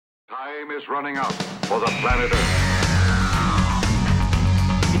Time is running out for the planet Earth.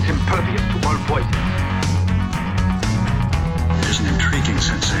 It's impervious to all poison. It is an intriguing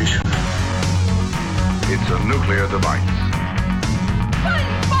sensation. It's a nuclear device. Fun,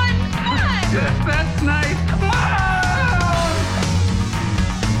 fun, fun! Yes, that's nice. Come on!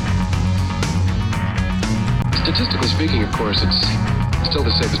 Statistically speaking, of course, it's still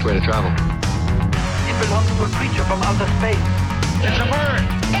the safest way to travel. It belongs to a creature from outer space. It's a bird.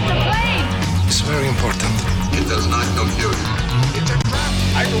 It's a plane! It's very important. It does not compute. It's a trap.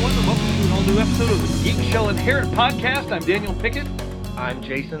 Hi, everyone, and welcome to an all-new episode of the Geek Shall Inherit podcast. I'm Daniel Pickett. I'm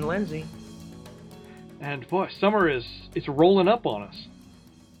Jason Lindsay. And, boy, summer it's rolling up on us.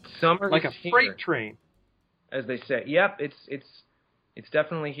 Summer like is a freight here, train. as they say. Yep, it's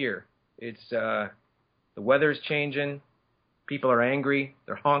definitely here. It's the weather's changing. People are angry.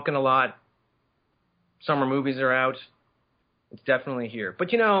 They're honking a lot. Summer movies are out. It's definitely here.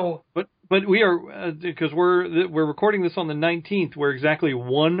 But you know, But we are, because we're recording this on the 19th. We're exactly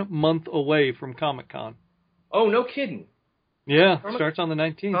 1 month away from Comic-Con. oh, no kidding. Yeah, starts on the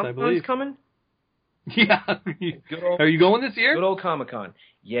 19th, I believe. Coming? Yeah. Good old, Are you going this year? good old Comic-Con.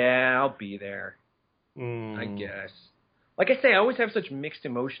 Yeah, I'll be there, I guess. Like I say, I always have such mixed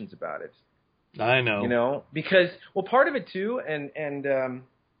emotions about it. I know. You know, because, well, part of it too, and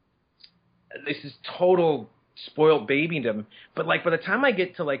this is total spoiled babydom, but like by the time I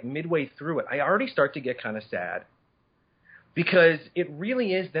get to like midway through it, I already start to get kind of sad, because it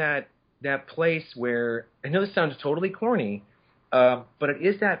really is that place where, I know this sounds totally corny, but it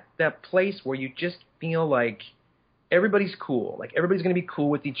is that place where you just feel like everybody's cool, like everybody's going to be cool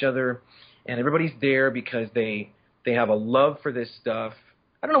with each other, and everybody's there because they have a love for this stuff.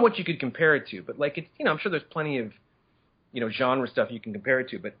 I don't know what you could compare it to, but like it's, you know, I'm sure there's plenty of, you know, genre stuff you can compare it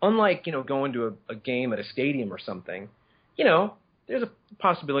to, but unlike, you know, going to a game at a stadium or something, you know, there's a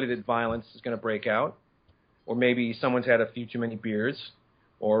possibility that violence is going to break out, or maybe someone's had a few too many beers,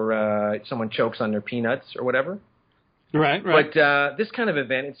 or someone chokes on their peanuts or whatever. Right. But this kind of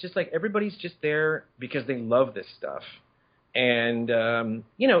event, it's just like everybody's just there because they love this stuff. And,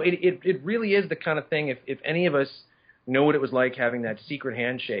 you know, it really is the kind of thing, if any of us know what it was like having that secret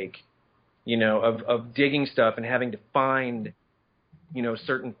handshake, you know, of digging stuff and having to find, you know,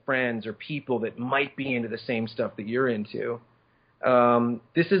 certain friends or people that might be into the same stuff that you're into.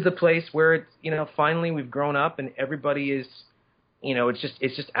 This is the place where it's, you know, finally we've grown up and everybody is, you know, it's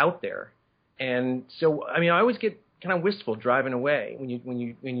just out there. And so, I mean, I always get kind of wistful driving away when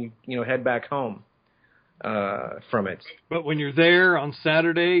you know, head back home from it. But when you're there on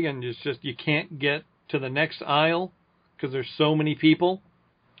Saturday and it's just you can't get to the next aisle because there's so many people.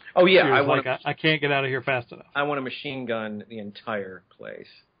 Oh yeah, I can't get out of here fast enough. I want to machine gun the entire place.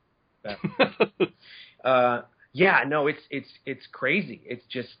 Yeah, no, it's crazy. It's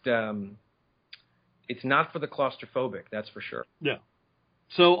just it's not for the claustrophobic, that's for sure. Yeah.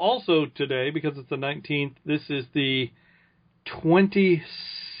 So also today, because it's the 19th, this is the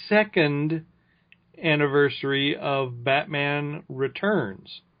 22nd anniversary of Batman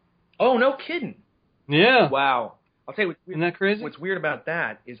Returns. Oh, no kidding. Yeah. Wow. I'll tell you, Isn't that crazy? What's weird about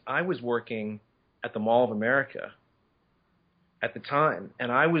that is I was working at the Mall of America at the time,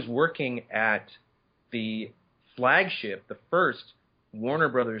 and I was working at the flagship, the first Warner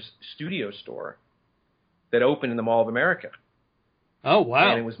Brothers studio store that opened in the Mall of America. Oh, wow.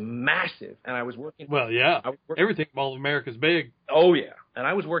 And it was massive, and I was working... Well, yeah. Everything Mall of America's big. Oh, yeah. And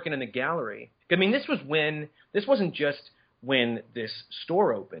I was working in the gallery. I mean, this wasn't just when this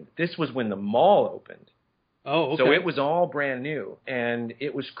store opened. This was when the mall opened. Oh, okay. So it was all brand new, and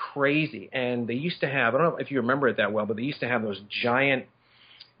it was crazy. And they used to have, I don't know if you remember it that well, but they used to have those giant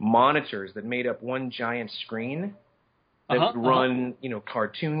monitors that made up one giant screen that would run, you know,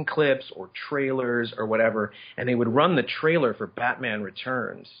 cartoon clips or trailers or whatever, and they would run the trailer for Batman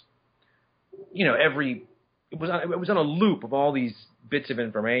Returns. You know, it was on a loop of all these bits of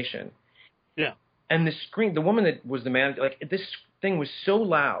information. Yeah. And the screen, the woman that was the manager, like, this thing was so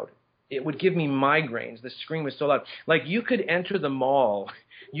loud, it would give me migraines. The screen was so loud. Like, you could enter the Mall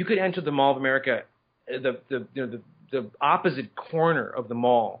of America, the opposite corner of the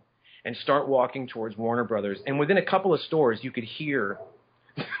mall, and start walking towards Warner Brothers. And within a couple of stores, you could hear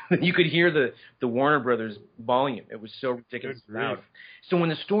the Warner Brothers volume. It was so ridiculously loud. So when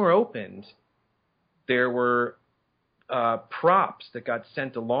the store opened, there were props that got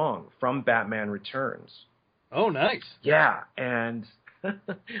sent along from Batman Returns. Oh, nice. Yeah, and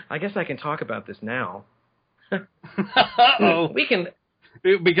I guess I can talk about this now. Uh-oh. We can...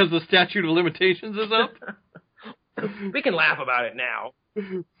 Because the statute of limitations is up? We can laugh about it now.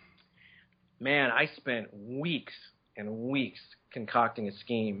 Man, I spent weeks and weeks concocting a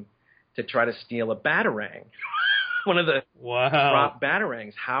scheme to try to steal a Batarang, one of the Wow. drop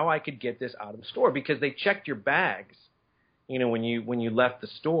Batarangs, how I could get this out of the store, because they checked your bags, when you left the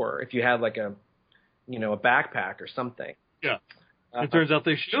store, if you had like a backpack or something. Yeah. It turns out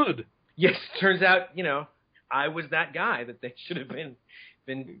they should. Yes, turns out, I was that guy that they should have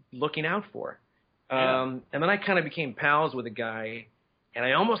been looking out for. Yeah. And then I kind of became pals with a guy, and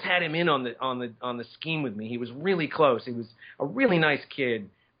I almost had him in on the scheme with me. He was really close. He was a really nice kid,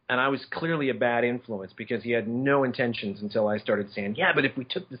 and I was clearly a bad influence because he had no intentions until I started saying, "Yeah, but if we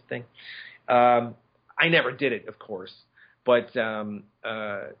took this thing," I never did it, of course, but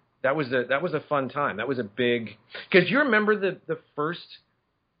that was a fun time. That was a big, because you remember the first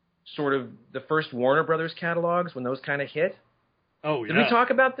Warner Brothers catalogs when those kind of hit. Oh, yeah. Did we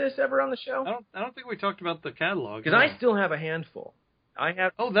talk about this ever on the show? I don't think we talked about the catalog. Because I still have a handful.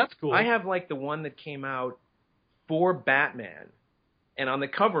 Oh, that's cool. I have like the one that came out for Batman, and on the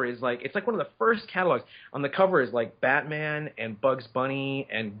cover is like, it's like one of the first catalogs. On the cover is like Batman and Bugs Bunny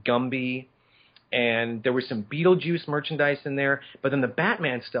and Gumby, and there was some Beetlejuice merchandise in there. But then the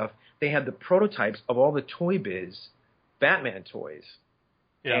Batman stuff, they had the prototypes of all the Toy Biz Batman toys.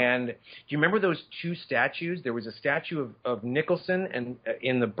 Yeah. And do you remember those two statues? There was a statue of Nicholson and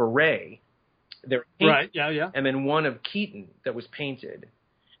in the beret. Right, yeah. And then one of Keaton that was painted.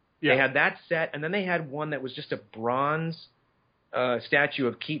 Yeah. They had that set, and then they had one that was just a bronze statue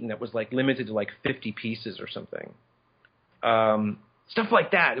of Keaton that was like limited to like 50 pieces or something. Stuff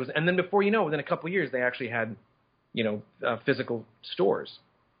like that. And then before you know, within a couple of years, they actually had, physical stores.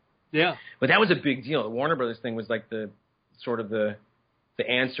 Yeah. But that was a big deal. The Warner Brothers thing was like the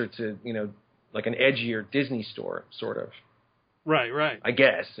answer to, like an edgier Disney store, sort of. Right. I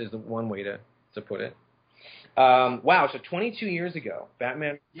guess is the one way to put it. Wow, so 22 years ago,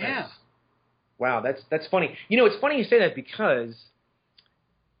 Batman. Yeah. Wow, that's funny. It's funny you say that because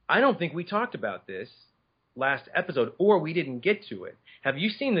I don't think we talked about this last episode, or we didn't get to it. Have you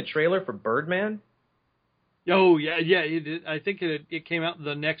seen the trailer for Birdman? Oh, yeah. It did. I think it came out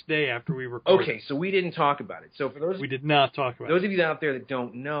the next day after we recorded. Okay, so we didn't talk about it. So for those we did not talk about those of you out there that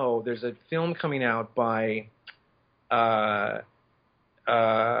don't know, there's a film coming out by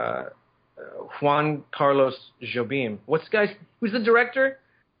Juan Carlos Jobim. Who's the director?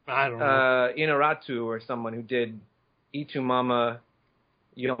 I don't know. Inarritu, or someone who did Itu Mama,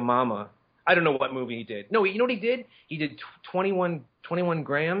 Yo Mama. I don't know what movie he did. No, you know what he did? He did 21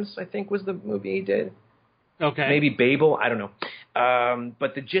 Grams, I think was the movie he did. Okay. Maybe Babel, I don't know.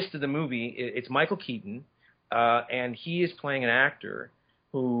 But the gist of the movie, it's Michael Keaton, and he is playing an actor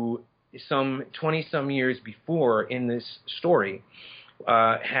who some 20-some years before in this story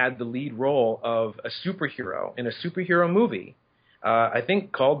had the lead role of a superhero in a superhero movie, I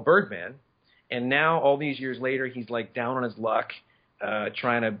think called Birdman. And now, all these years later, he's like down on his luck,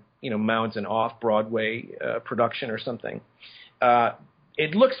 trying to mount an off-Broadway production or something.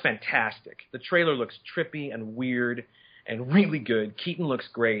 It looks fantastic. The trailer looks trippy and weird and really good. Keaton looks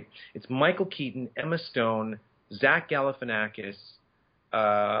great. It's Michael Keaton, Emma Stone, Zach Galifianakis,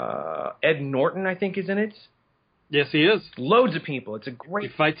 Ed Norton, I think, is in it. Yes, he is. Loads of people. It's a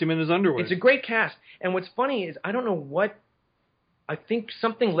great. He fights him in his underwear. It's a great cast. And what's funny is I don't know what. I think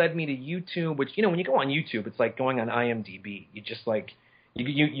something led me to YouTube, which when you go on YouTube, it's like going on IMDb. You just like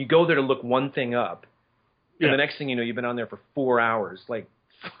you go there to look one thing up. And the next thing you know, you've been on there for 4 hours, like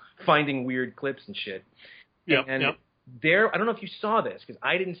finding weird clips and shit. Yep. There, I don't know if you saw this because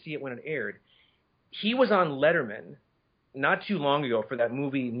I didn't see it when it aired. He was on Letterman not too long ago for that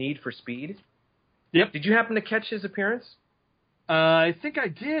movie Need for Speed. Yep. Did you happen to catch his appearance? I think I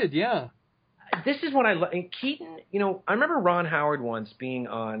did. Yeah. This is what I love. Keaton, I remember Ron Howard once being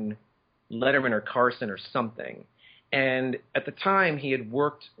on Letterman or Carson or something, and at the time he had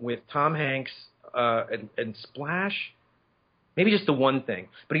worked with Tom Hanks. And Splash, maybe just the one thing.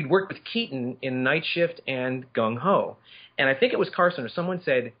 But he'd worked with Keaton in Night Shift and Gung Ho. And I think it was Carson or someone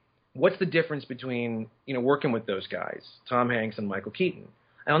said, what's the difference between, working with those guys, Tom Hanks and Michael Keaton?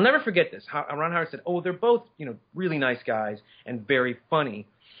 And I'll never forget this. Ron Howard said, they're both, really nice guys and very funny.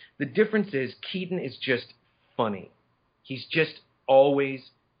 The difference is Keaton is just funny. He's just always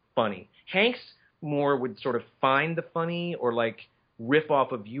funny. Hanks more would sort of find the funny or like riff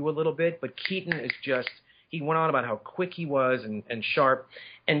off of you a little bit, but Keaton is just, he went on about how quick he was and sharp,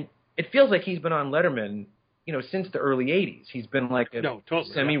 and it feels like he's been on Letterman, since the early 80s. He's been like a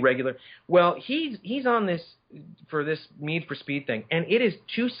semi-regular. Well, he's on this, for this Need for Speed thing, and it is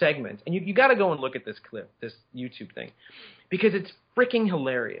 2 segments, and you got to go and look at this clip, this YouTube thing, because it's freaking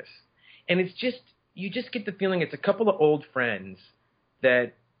hilarious, and it's just, you just get the feeling it's a couple of old friends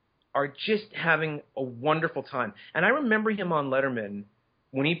that are just having a wonderful time. And I remember him on Letterman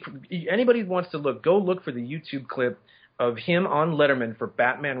anybody who wants to go look for the YouTube clip of him on Letterman for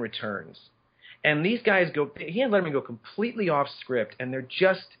Batman Returns. And these guys he and Letterman go completely off script, and they're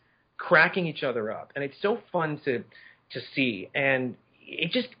just cracking each other up. And it's so fun to see. And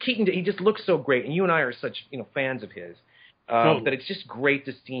Keaton, he just looks so great. And you and I are such, fans of his, that it's just great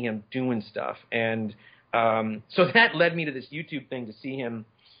to see him doing stuff. And so that led me to this YouTube thing to see him,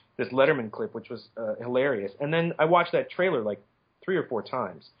 this Letterman clip, which was hilarious. And then I watched that trailer like 3 or 4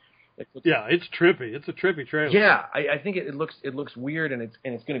 times. It's trippy. It's a trippy trailer. Yeah, I think it looks weird, and it's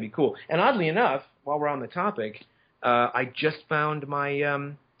going to be cool. And oddly enough, while we're on the topic, I just found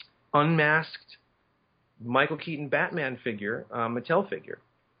my unmasked Michael Keaton Batman figure, Mattel figure.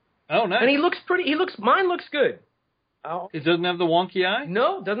 Oh, nice. And mine looks good. It doesn't have the wonky eye?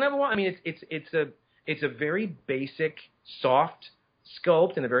 No, it doesn't have a wonky. I mean, it's a very basic, soft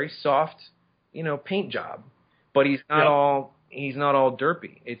sculpt and a very soft, paint job. But he's not all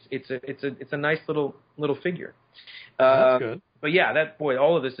derpy. It's a nice little figure. That's good. But yeah,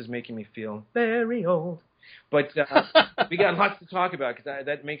 all of this is making me feel very old. But we got lots to talk about, because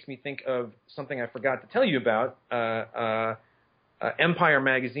that makes me think of something I forgot to tell you about. Empire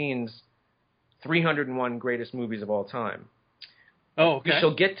Magazine's 301 greatest movies of all time. Oh, okay. We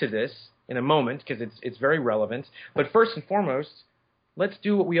shall get to this in a moment, because it's very relevant. But first and foremost, let's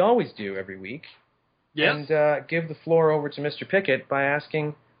do what we always do every week. Yes. And give the floor over to Mr. Pickett by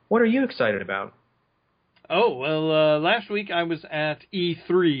asking, what are you excited about? Oh, well, last week I was at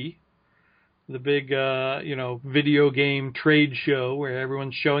E3, the big, video game trade show where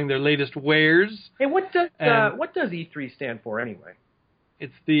everyone's showing their latest wares. Hey, what does E3 stand for anyway?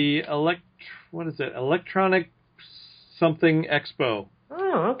 It's the Electronic something Expo.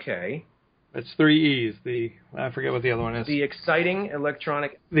 Oh, okay. It's 3 E's. I forget what the other one is. The Exciting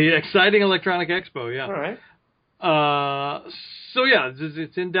Electronic Expo, yeah. All right. So yeah,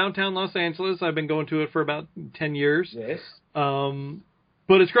 it's in downtown Los Angeles. I've been going to it for about 10 years. Yes.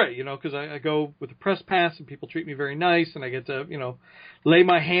 But it's great, because I go with a press pass and people treat me very nice, and I get to, lay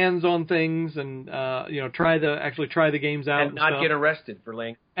my hands on things and, try the games out. And not get arrested for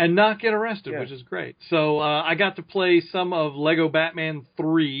laying. And not get arrested, which is great. So I got to play some of Lego Batman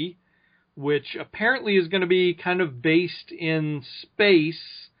 3, which apparently is going to be kind of based in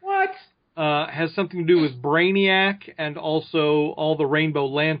space. What? Has something to do with Brainiac, and also all the Rainbow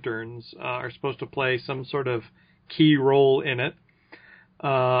Lanterns are supposed to play some sort of key role in it.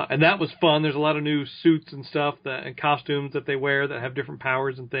 And that was fun. There's a lot of new suits and stuff and costumes that they wear that have different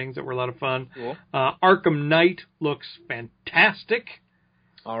powers and things that were a lot of fun. Cool. Arkham Knight looks fantastic.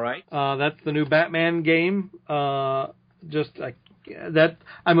 All right. That's the new Batman game. I'm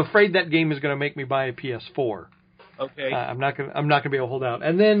afraid that game is going to make me buy a PS4. Okay. I'm not gonna be able to hold out.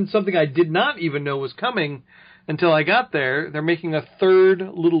 And then something I did not even know was coming until I got there. They're making a third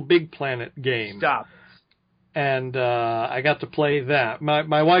Little Big Planet game. Stop. And I got to play that.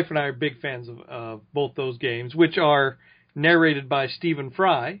 My wife and I are big fans of both those games, which are narrated by Stephen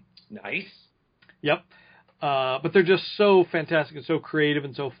Fry. Nice. Yep. But they're just so fantastic and so creative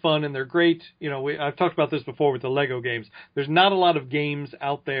and so fun, and they're great. I've talked about this before with the Lego games. There's not a lot of games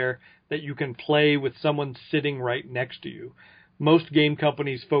out there that you can play with someone sitting right next to you. Most game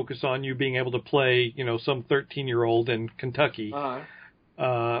companies focus on you being able to play, some 13-year-old in Kentucky,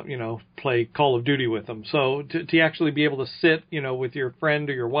 play Call of Duty with them. So to actually be able to sit, with your friend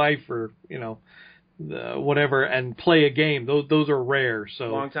or your wife or, whatever, and play a game, those are rare. So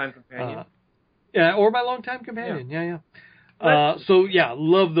Longtime companion. Yeah, or my longtime companion. Yeah. So yeah,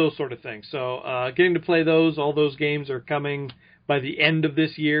 love those sort of things. So getting to play all those games are coming by the end of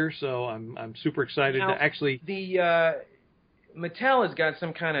this year. So I'm super excited to actually. The Mattel has got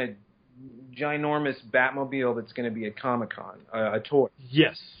some kind of ginormous Batmobile that's going to be at Comic-Con, a toy.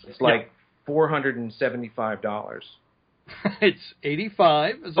 Yes. It's like $475. It's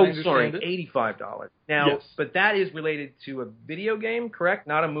 $85. As I understand it. $85. Now, yes. But that is related to a video game, correct?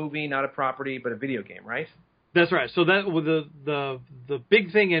 Not a movie, not a property, but a video game, right? That's right. So that the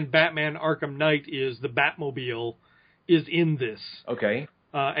big thing in Batman Arkham Knight is the Batmobile is in this. Okay.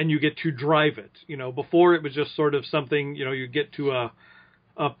 And you get to drive it. Before it was just sort of something, you get to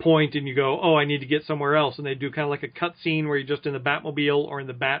a point and you go, oh, I need to get somewhere else. And they do kind of like a cut scene where you're just in the Batmobile or in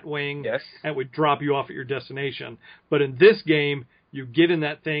the Batwing. Yes. And it would drop you off at your destination. But in this game, you get in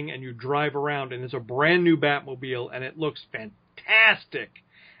that thing and you drive around, and it's a brand new Batmobile, and it looks fantastic.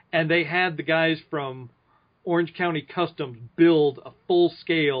 And they had the guys from Orange County Customs build a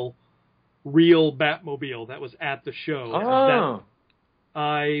full-scale real Batmobile that was at the show. Oh.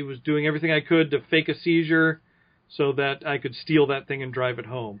 I was doing everything I could to fake a seizure so that I could steal that thing and drive it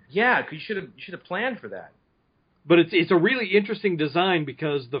home. Yeah, you should have planned for that. But it's a really interesting design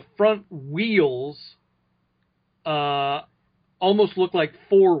because the front wheels almost look like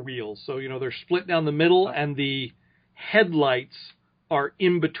four wheels. So, they're split down the middle, and the headlights are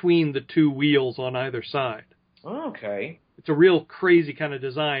in between the two wheels on either side. Okay. It's a real crazy kind of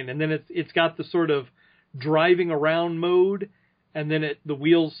design. And then it's got the sort of driving around mode, and then the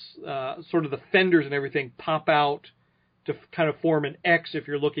wheels, sort of the fenders and everything pop out to kind of form an X if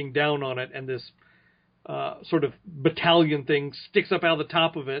you're looking down on it, and this sort of battalion thing sticks up out of the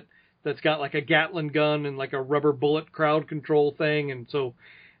top of it that's got like a Gatling gun and like a rubber bullet crowd control thing.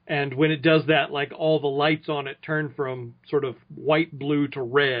 And when it does that, like all the lights on it turn from sort of white, blue to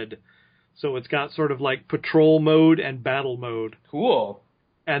red. So it's got sort of like patrol mode and battle mode. Cool.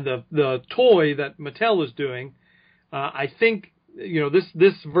 And the toy that Mattel is doing, I think,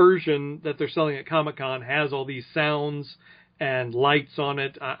 this version that they're selling at Comic-Con has all these sounds and lights on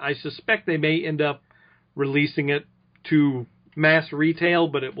it. I suspect they may end up releasing it to mass retail,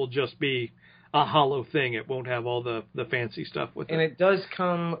 but it will just be a hollow thing. It won't have all the fancy stuff with it. And it does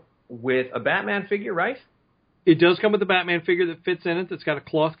come with a Batman figure, right? It does come with a Batman figure that fits in it, that's got a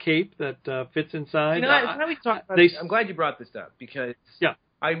cloth cape that fits inside. I'm glad you brought this up, because yeah.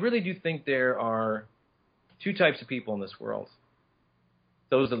 I really do think there are two types of people in this world.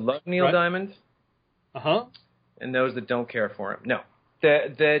 Those that love Neil Diamond, and those that don't care for him. No,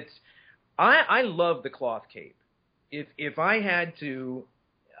 I love the cloth cape. If I had to,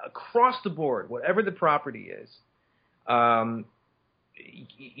 across the board, whatever the property is, and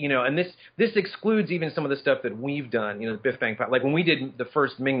this excludes even some of the stuff that we've done, the Biff Bang Pow. Like when we did the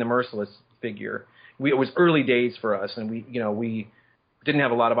first Ming the Merciless figure, it was early days for us, and we didn't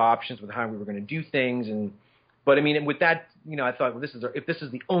have a lot of options with how we were going to do things, but I mean, with that, I thought, well, if this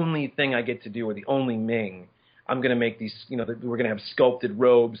is the only thing I get to do, or the only Ming, I'm going to make these, we're going to have sculpted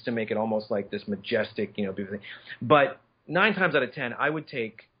robes to make it almost like this majestic, beautiful thing. But 9 times out of 10, I would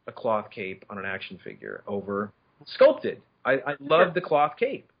take a cloth cape on an action figure over sculpted. I love the cloth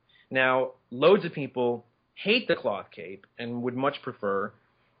cape. Now, loads of people hate the cloth cape and would much prefer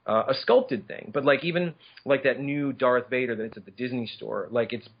a sculpted thing. But even that new Darth Vader that's at the Disney store,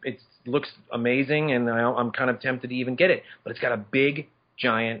 it looks amazing, and I'm kind of tempted to even get it. But it's got a big,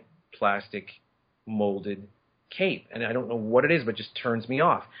 giant plastic molded cape, and I don't know what it is, but it just turns me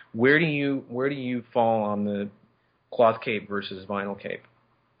off. Where do you fall on the cloth cape versus vinyl cape?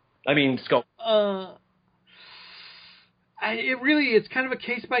 I mean, sculpt. It's kind of a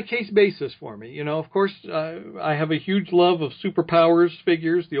case-by-case basis for me. Of course, I have a huge love of Superpowers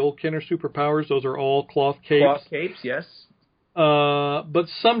figures, the old Kenner Superpowers. Those are all cloth capes. Cloth capes, yes. But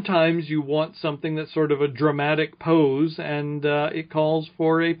sometimes you want something that's sort of a dramatic pose, and it calls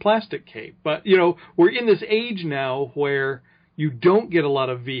for a plastic cape. But, we're in this age now where you don't get a lot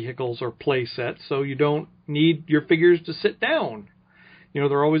of vehicles or play sets, so you don't need your figures to sit down.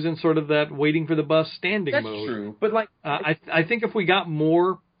 They're always in sort of that waiting for the bus standing mode. That's true. But I think if we got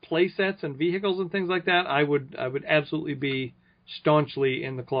more play sets and vehicles and things like that, I would absolutely be staunchly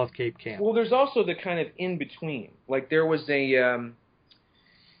in the cloth cape camp. Well, there's also the kind of in between. There was a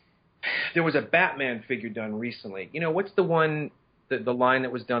Batman figure done recently. What's the one, the line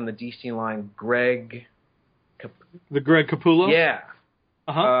that was done, the DC line, the Greg Capullo? Yeah.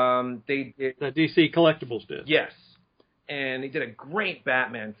 They did. That DC Collectibles did. Yes. And they did a great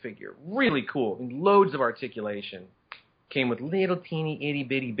Batman figure. Really cool. And loads of articulation. Came with little teeny itty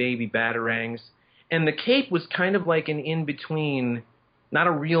bitty baby batarangs. And the cape was kind of like an in-between, not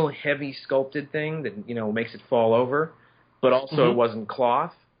a real heavy sculpted thing that, makes it fall over, but also it wasn't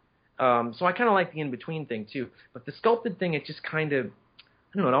cloth. So I kind of like the in-between thing, too. But the sculpted thing, it just kind of,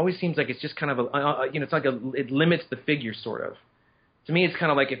 I don't know, it always seems like it's just kind of it limits the figure, sort of. To me, it's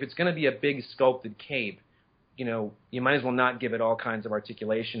kind of like if it's going to be a big sculpted cape, you might as well not give it all kinds of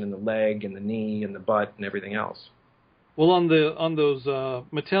articulation in the leg and the knee and the butt and everything else. Well, on those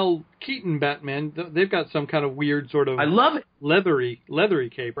Mattel Keaton Batman, they've got some kind of weird sort of I love it. leathery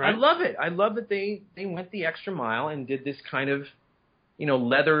cape, right? I love it. I love that they went the extra mile and did this kind of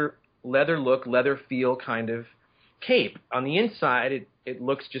leather look, leather feel kind of cape. On the inside, it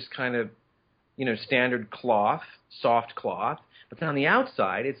looks just kind of standard cloth, soft cloth, but then on the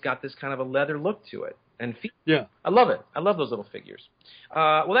outside, it's got this kind of a leather look to it. And yeah, I love it. I love those little figures.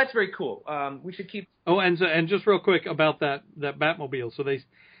 Well, that's very cool. We should keep. Oh, and just real quick about that Batmobile. So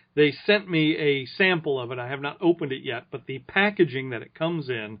they sent me a sample of it. I have not opened it yet, but the packaging that it comes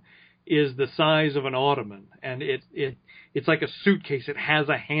in is the size of an ottoman, and it's like a suitcase. It has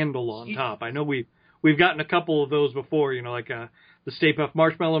a handle on top. I know we've gotten a couple of those before. The Stay Puft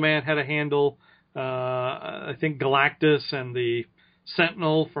Marshmallow Man had a handle. I think Galactus and the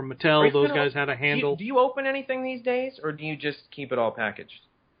Sentinel from Are Mattel. you Those gonna- guys had a handle. Do you open anything these days, or do you just keep it all packaged?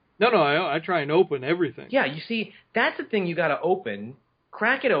 No, I try and open everything. Yeah, you see, that's the thing you got to open.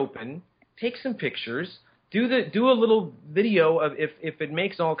 Crack it open, take some pictures, do a little video of if it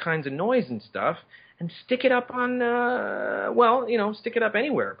makes all kinds of noise and stuff, and stick it up on stick it up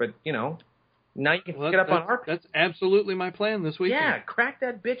anywhere. But now you can stick it up on our. That's absolutely my plan this weekend. Yeah, crack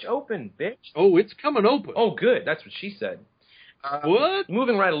that bitch open, bitch. Oh, it's coming open. Oh, good. That's what she said. What?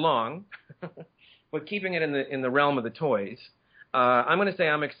 Moving right along, but keeping it in the realm of the toys. I'm going to say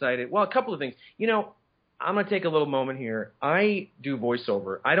I'm excited. Well, a couple of things. I'm going to take a little moment here. I do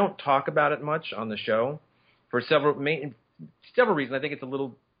voiceover. I don't talk about it much on the show for several reasons. I think it's a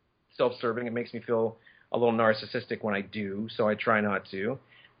little self-serving. It makes me feel a little narcissistic when I do, so I try not to.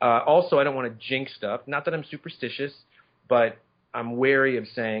 Also, I don't want to jinx stuff. Not that I'm superstitious, but I'm wary of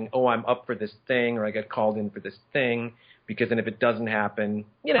saying, oh, I'm up for this thing, or I get called in for this thing, because then if it doesn't happen,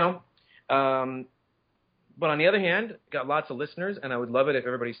 but on the other hand, got lots of listeners, and I would love it if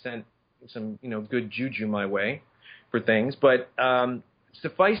everybody sent some, good juju my way for things. But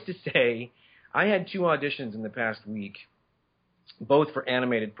suffice to say, I had 2 auditions in the past week, both for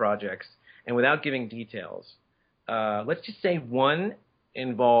animated projects, and without giving details, let's just say one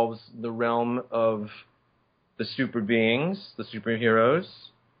involves the realm of the super beings, the superheroes.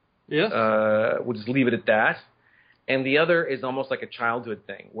 Yes. We'll just leave it at that. And the other is almost like a childhood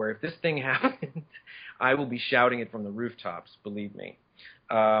thing, where if this thing happens, I will be shouting it from the rooftops, believe me.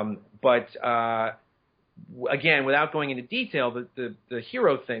 But again, without going into detail, the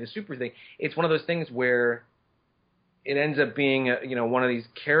hero thing, the super thing, it's one of those things where it ends up being one of these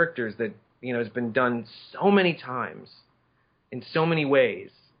characters that has been done so many times in so many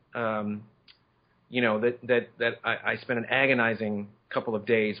ways. That I spent an agonizing couple of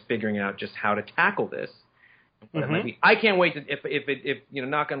days figuring out just how to tackle this. Mm-hmm. I can't wait to, if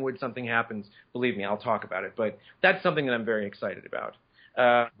knock on wood, something happens, believe me, I'll talk about it. But that's something that I'm very excited about.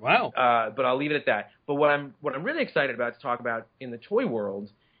 Wow. But I'll leave it at that. But what I'm really excited about to talk about in the toy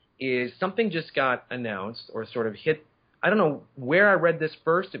world is something just got announced or sort of hit. I don't know where I read this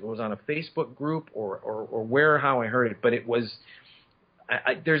first, if it was on a Facebook group or where or how I heard it, but it was,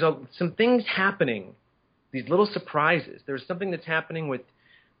 there's some things happening, these little surprises. There's something that's happening with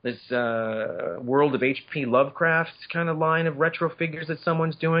this world of H.P. Lovecraft's kind of line of retro figures that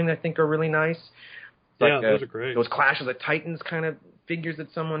someone's doing that I think are really nice. Yeah, those are great. Those Clash of the Titans kind of figures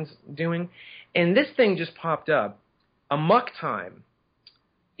that someone's doing. And this thing just popped up. Amok Time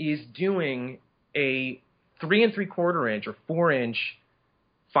is doing a 3 3/4 inch or 4 inch,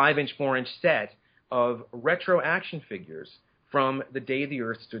 5 inch, 4 inch set of retro action figures from the day the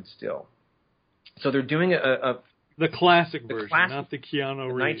Earth stood still. So they're doing the classic version, not the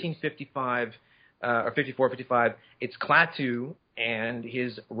Keanu Reeves. 1955 or 54, 55. It's Klaatu and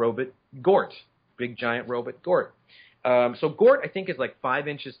his robot Gort, big giant robot Gort. So Gort, I think, is like 5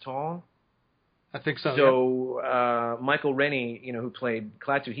 inches tall. I think so. So Michael Rennie, who played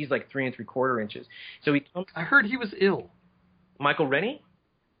Klaatu, he's like 3 3/4 inches. So I heard he was ill. Michael Rennie?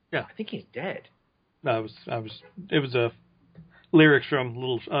 Yeah, I think he's dead. No, it was a lyrics from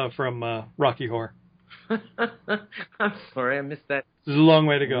Rocky Horror. I'm sorry, I missed that. This is a long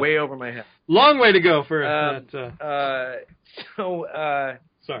way to go. Way over my head. Long way to go for that.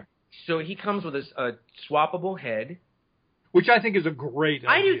 Sorry. So he comes with a swappable head, which I think is a great idea.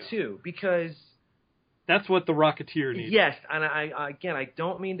 I do too, because that's what the Rocketeer needs. Yes, and I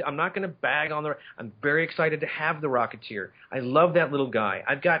don't mean I'm not going to bag on I'm very excited to have the Rocketeer. I love that little guy.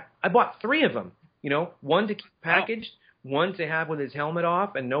 I bought 3 of them. One to keep packaged, one to have with his helmet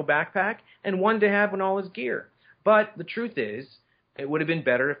off and no backpack, and one to have in all his gear. But the truth is, it would have been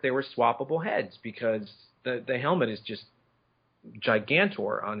better if they were swappable heads, because the helmet is just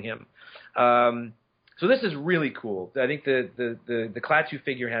gigantor on him. So this is really cool. I think the Klaatu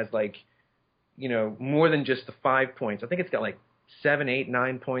figure has more than just the 5 points. I think it's got 7, 8,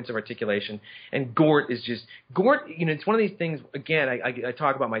 9 points of articulation. And Gort is just Gort. It's one of these things. Again, I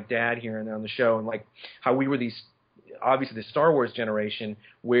talk about my dad here and there on the show, and how we were obviously the Star Wars generation,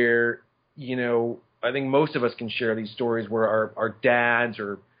 where I think most of us can share these stories where our dads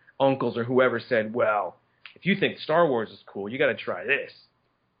or uncles or whoever said, well, if you think Star Wars is cool, you got to try this.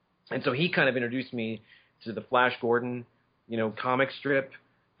 And so he kind of introduced me to the Flash Gordon, comic strip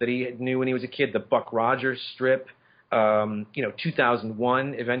that he knew when he was a kid, the Buck Rogers strip,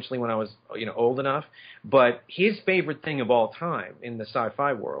 2001, eventually when I was, old enough. But his favorite thing of all time in the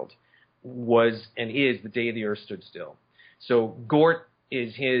sci-fi world was and is The Day the Earth Stood Still. So Gort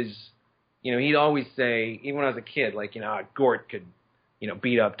is his, he'd always say, even when I was a kid, Gort could,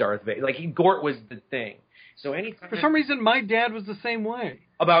 beat up Darth Vader. Gort was the thing. So anytime For some reason, my dad was the same way.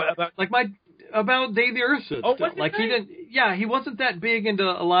 about Like about Day the Earth Stood Oh, Still. was it Like he right? didn't. Yeah, he wasn't that big into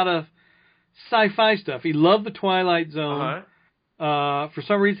a lot of sci-fi stuff. He loved the Twilight Zone. For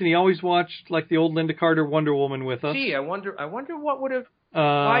some reason, he always watched like the old Linda Carter Wonder Woman with us. Gee, I wonder what would have.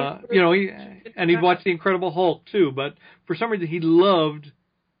 He'd watch The Incredible Hulk too. But for some reason, he loved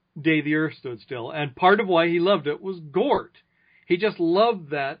Day the Earth Stood Still, and part of why he loved it was Gort. He just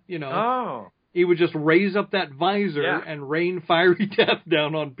loved that. Oh, He would just raise up that visor and rain fiery death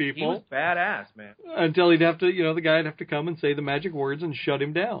down on he people. was badass, man. Until he'd have to, the guy would have to come and say the magic words and shut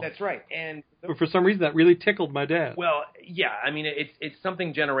him down. That's right. And But for some reason, that really tickled my dad. well, yeah, I mean, it's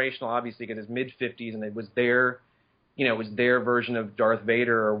something generational, obviously, because it's mid-50s, and it was their version of Darth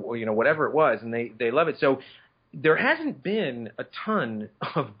Vader or whatever it was, and they love it. So there hasn't been a ton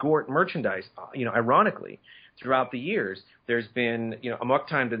of Gort merchandise, ironically, throughout the years. There's been, Amok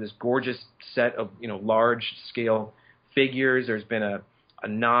Time did this gorgeous set of, large-scale figures. There's been a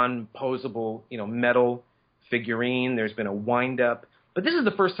non-posable, metal figurine. There's been a wind-up. But this is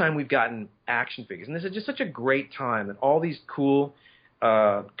the first time we've gotten action figures. And this is just such a great time that all these cool,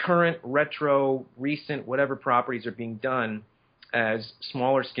 current, retro, recent, whatever properties are being done as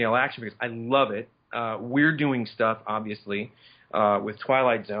smaller-scale action figures. I love it. We're doing stuff, obviously, with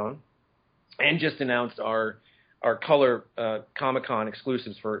Twilight Zone, and just announced our color Comic-Con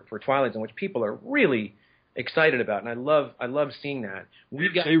exclusives for Twilight Zone, which people are really excited about, and I love seeing that.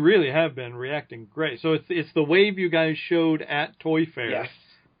 They really have been reacting great. So it's the wave you guys showed at Toy Fair, yes,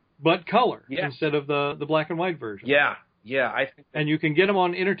 but color instead of the black and white version. Yeah, I think. And you can get them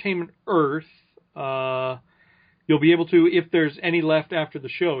on Entertainment Earth. You'll be able to, if there's any left after the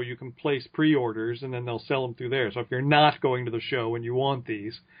show, you can place pre-orders, and then they'll sell them through there. So if you're not going to the show and you want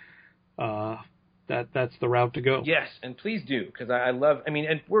these, that's the route to go. Yes, and please do, because I love. I mean,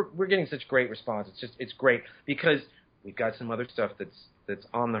 and we're getting such great response. It's great because we've got some other stuff that's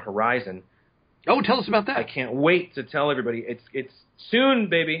on the horizon. Oh, tell us about that. I can't wait to tell everybody. It's soon,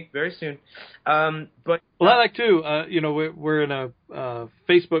 baby, very soon. But well, I like too. We're in a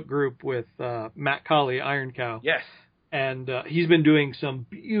Facebook group with Matt Colley, Iron Cow. Yes, and he's been doing some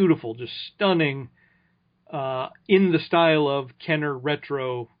beautiful, just stunning, in the style of Kenner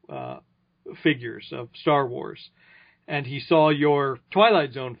retro figures of Star Wars. And he saw your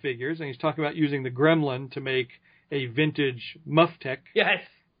Twilight Zone figures, and he's talking about using the Gremlin to make a vintage Muff-Tech. Yes.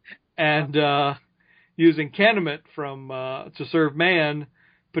 And using Canamet from To Serve Man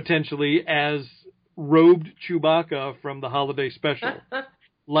potentially as robed Chewbacca from the holiday special.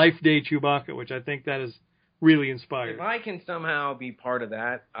 Life Day Chewbacca, which I think that is really inspired. If I can somehow be part of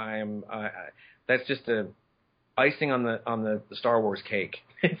that, that's just a icing on the Star Wars cake.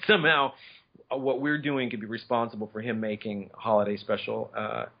 Somehow what we're doing could be responsible for him making holiday special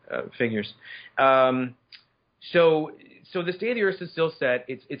figures. So this Day of the Earth is still set.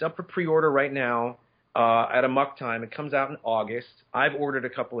 It's up for pre-order right now at Amok Time. It comes out in August. I've ordered a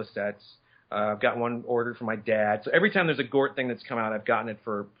couple of sets. I've got one ordered for my dad. So every time there's a Gort thing that's come out, I've gotten it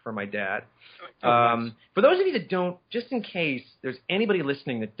for my dad. Nice. For those of you that don't, just in case there's anybody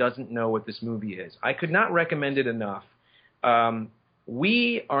listening that doesn't know what this movie is, I could not recommend it enough.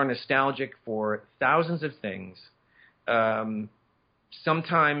 We are nostalgic for thousands of things.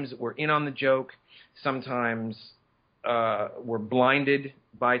 Sometimes we're in on the joke. Sometimes we're blinded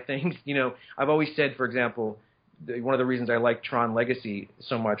by things. I've always said, for example, one of the reasons I like Tron Legacy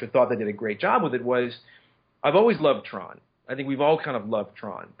so much, or thought they did a great job with it, was I've always loved Tron. I think we've all kind of loved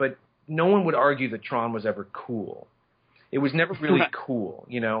Tron, but no one would argue that Tron was ever cool. It was never really cool,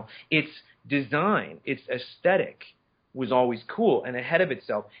 Its design, its aesthetic was always cool and ahead of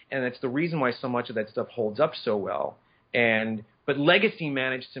itself, and that's the reason why so much of that stuff holds up so well. But Legacy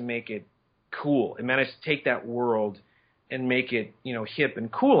managed to make it cool. It managed to take that world and make it, hip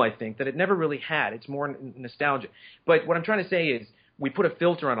and cool, I think, that it never really had. It's more nostalgia. But what I'm trying to say is we put a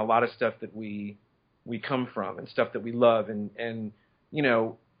filter on a lot of stuff that we come from and stuff that we love. And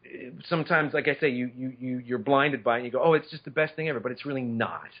sometimes, like I say, you're blinded by it and you go, oh, it's just the best thing ever. But it's really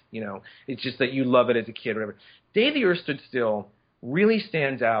not, It's just that you love it as a kid or whatever. Day of the Earth Stood Still really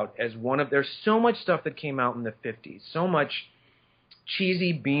stands out as there's so much stuff that came out in the 50s. So much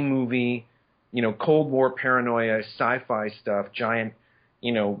cheesy B-movie, Cold War paranoia, sci-fi stuff, giant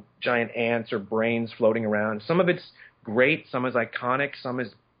ants or brains floating around. Some of it's great, some is iconic, some is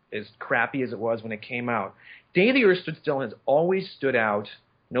as crappy as it was when it came out. Day of the Earth Stood Still has always stood out,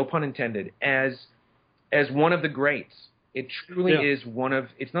 no pun intended, as one of the greats. It truly is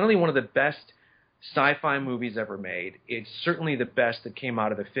it's not only one of the best sci-fi movies ever made, it's certainly the best that came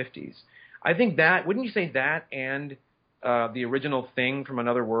out of the 50s. I think that, wouldn't you say that and the original Thing from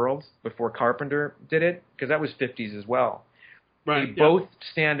Another World before Carpenter did it, because that was 50s as well. Right. They both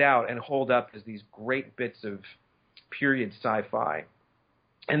stand out and hold up as these great bits of period sci-fi.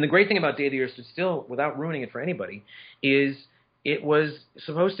 And the great thing about Day of the Earth Stood Still, without ruining it for anybody, is it was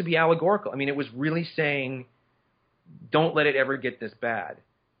supposed to be allegorical. I mean, it was really saying, don't let it ever get this bad.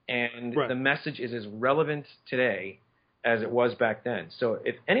 And Right. the message is as relevant today as it was back then. So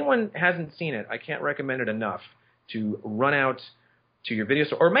if anyone hasn't seen it, I can't recommend it enough to run out to your video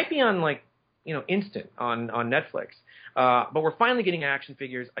store. Or it might be on, like, you know, instant on Netflix. But we're finally getting action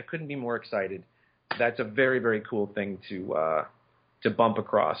figures. I couldn't be more excited. That's a very, very cool thing to bump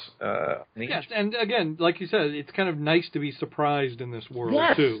across. Yes, and again, like you said, it's kind of nice to be surprised in this world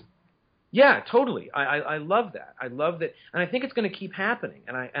Yes. too. Yeah, totally. I love that. I love that, and I think it's going to keep happening.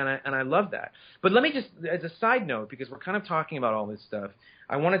 And I love that. But let me just, as a side note, because we're kind of talking about all this stuff,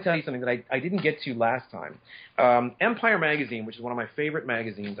 I want to tell you something that I didn't get to last time. Empire Magazine, which is one of my favorite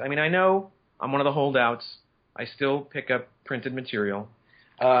magazines. I mean, I know I'm one of the holdouts. I still pick up printed material.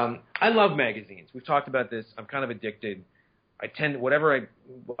 I love magazines. We've talked about this. I'm kind of addicted. Whatever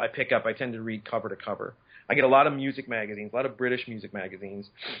I pick up, I tend to read cover to cover. I get a lot of music magazines, a lot of British music magazines.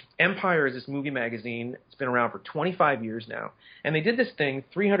 Empire is this movie magazine. It's been around for 25 years now. And they did this thing,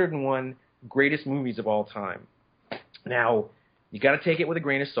 301 greatest movies of all time. Now, you got to take it with a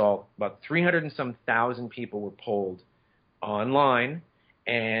grain of salt. About 300 and some thousand people were polled online.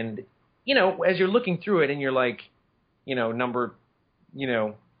 And, you know, as you're looking through it and you're like, you know, number,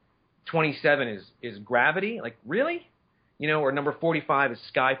 27 is Gravity. Like, really? You know, or number 45 is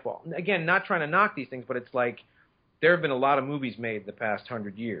Skyfall. Again, not trying to knock these things, but it's like there have been a lot of movies made in the past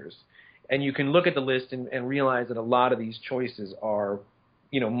 100 years. And you can look at the list and realize that a lot of these choices are,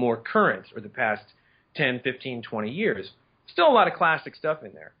 you know, more current, or the past 10, 15, 20 years. Still a lot of classic stuff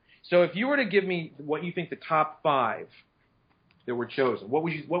in there. So if you were to give me what you think the top 5 that were chosen, what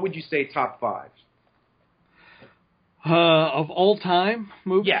would you say top 5? Of all time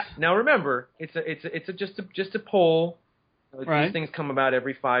movies? Yeah. Now remember, it's just a poll. Right. These things come about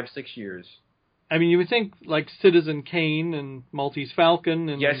every 5-6 years. I mean, you would think like Citizen Kane and Maltese Falcon,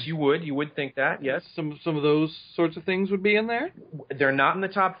 and Yes, you would. You would think that. Yes. some of those sorts of things would be in there. They're not in the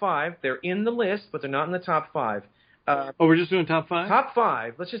top 5. They're in the list, but they're not in the top 5. Oh, we're just doing top 5. Top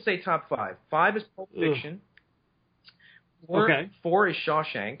 5. Let's just say top 5. 5 is Pulp Fiction. 4, Okay. 4 is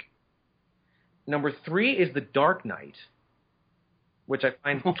Shawshank. Number 3 is The Dark Knight, which I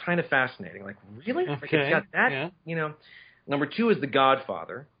find kind of fascinating. Like, really? Like, Okay, it's got that? yeah. You know. Number 2 is The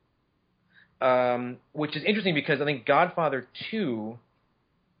Godfather, which is interesting because I think Godfather 2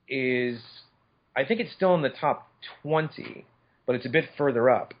 is, I think it's still in the top 20, but it's a bit further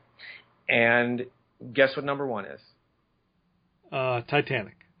up. And guess what number 1 is?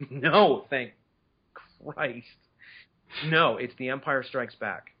 Titanic. No, thank Christ. No, it's The Empire Strikes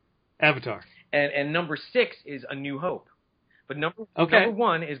Back. Avatar. And number 6 is A New Hope. But number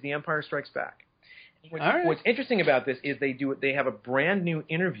 1 is The Empire Strikes Back. What's interesting about this is they have a brand new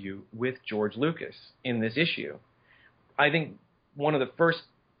interview with George Lucas in this issue. I think one of the first,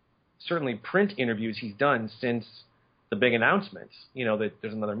 certainly, print interviews he's done since the big announcements, you know, that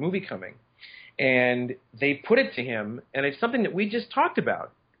there's another movie coming. And they put it to him, and it's something that we just talked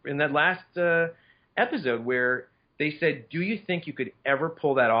about in that last episode where they said, do you think you could ever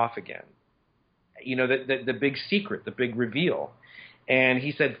pull that off again? You know, the big secret, the big reveal. And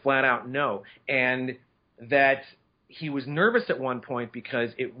he said flat out no. And that he was nervous at one point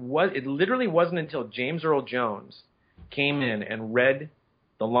because it literally wasn't until James Earl Jones came in and read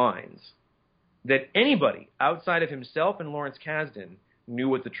the lines that anybody outside of himself and Lawrence Kasdan knew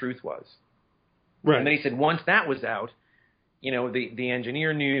what the truth was. Right. And then he said once that was out, you know, the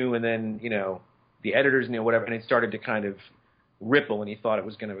engineer knew, and then, you know, the editors knew, whatever, and it started to kind of ripple, and he thought it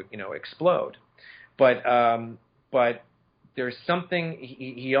was going to, you know, explode. But there's something.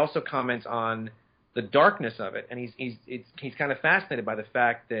 He also comments on the darkness of it, and he's kind of fascinated by the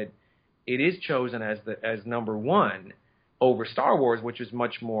fact that it is chosen as number 1 over Star Wars, which is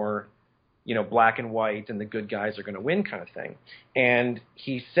much more, you know, black and white, and the good guys are going to win kind of thing. And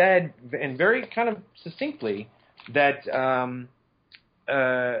he said, and very kind of succinctly, that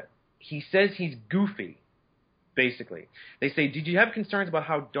he says he's goofy. Basically, they say, did you have concerns about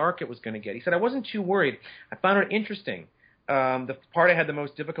how dark it was going to get? He said, I wasn't too worried. I found it interesting. The part I had the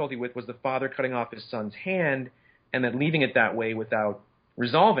most difficulty with was the father cutting off his son's hand and then leaving it that way without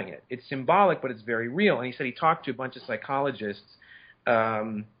resolving it. It's symbolic, but it's very real. And he said he talked to a bunch of psychologists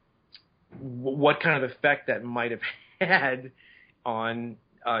what kind of effect that might have had on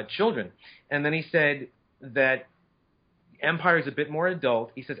children. And then he said that Empire is a bit more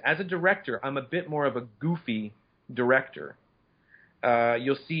adult. He says, as a director, I'm a bit more of a goofy director.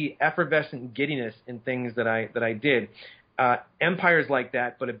 You'll see effervescent giddiness in things that I did. Empire's like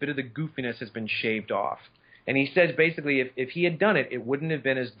that, but a bit of the goofiness has been shaved off. And he says basically if he had done it, it wouldn't have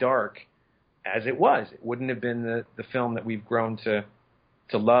been as dark as it was. It wouldn't have been the film that we've grown to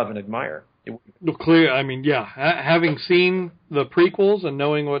love and admire. Clear. I mean, yeah. Having seen the prequels and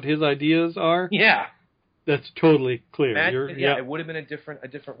knowing what his ideas are, yeah, that's totally clear. It would have been a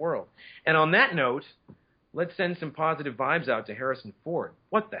different world. And on that note, let's send some positive vibes out to Harrison Ford.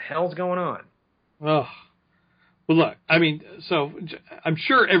 What the hell's going on? Oh, well, look. I mean, so I'm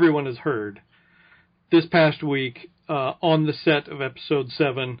sure everyone has heard this past week on the set of Episode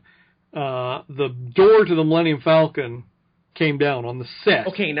 7, the door to the Millennium Falcon came down on the set.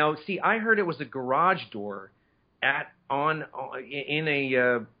 Okay, now see, I heard it was a garage door in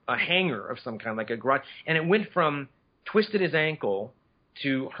a hangar of some kind, like a garage, and it went from twisted his ankle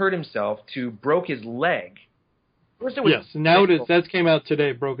to hurt himself to broke his leg. First it was yes, now that came out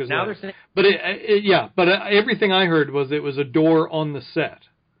today. Broke his now leg. They're saying, but everything I heard was it was a door on the set.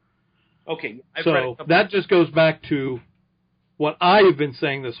 Okay, so that just goes back to what I've been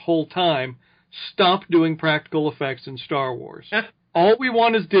saying this whole time. Stop doing practical effects in Star Wars. All we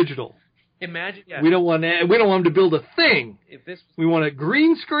want is digital. Imagine, yeah. We don't want them to build a thing. We want a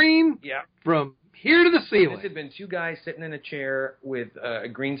green screen from here to the ceiling. If this had been two guys sitting in a chair with a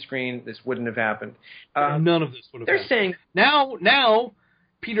green screen, this wouldn't have happened. None of this would have happened. They're saying now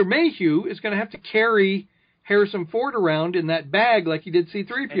Peter Mayhew is going to have to carry Harrison Ford around in that bag like he did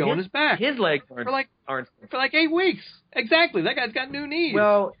C-3PO on his back. His legs aren't for like 8 weeks. Exactly. That guy's got new knees.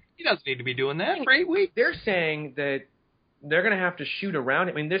 Well, he doesn't need to be doing that for 8 weeks. They're saying that they're going to have to shoot around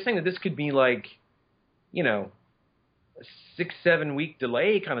it. I mean, they're saying that this could be like, a 6-7 week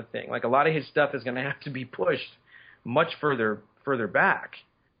delay kind of thing. Like a lot of his stuff is going to have to be pushed much further back.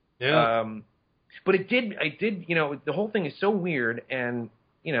 Yeah. But I did, the whole thing is so weird, and,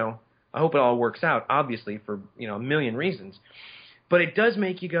 I hope it all works out, obviously, for, a million reasons. But it does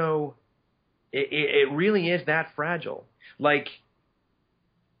make you go, it really is that fragile. Like,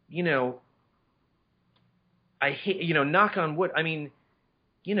 I hate, knock on wood. I mean,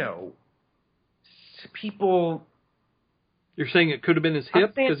 people. You're saying it could have been his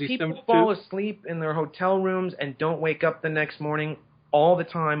hip because he's 72? People fall asleep in their hotel rooms and don't wake up the next morning all the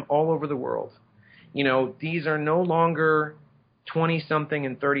time, all over the world. These are no longer 20-something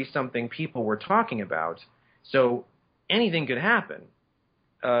and 30-something people we're talking about. So anything could happen,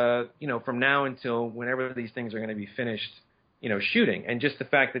 from now until whenever these things are going to be finished, shooting. And just the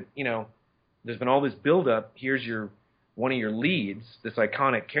fact that, there's been all this buildup. Here's one of your leads, this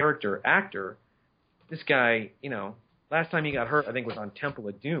iconic actor. This guy, last time he got hurt, I think, was on Temple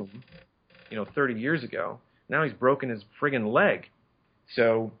of Doom, 30 years ago. Now he's broken his friggin' leg.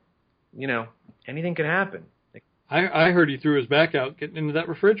 So, anything could happen. I heard he threw his back out getting into that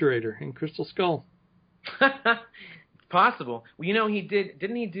refrigerator in Crystal Skull. It's possible. Well, he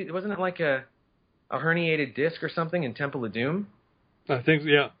didn't he do, wasn't it like a herniated disc or something in Temple of Doom? I think,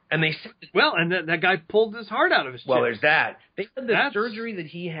 yeah. And they said, and that guy pulled his heart out of his chest. Well, there's that. They said the surgery that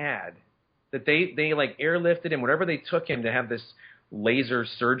he had, that they like airlifted him, whatever they took him to have this laser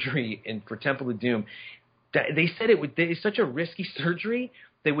surgery for Temple of Doom. They said it's such a risky surgery,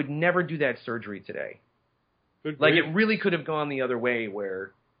 they would never do that surgery today. Like, it really could have gone the other way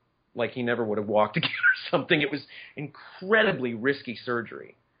where, like, he never would have walked again or something. It was incredibly risky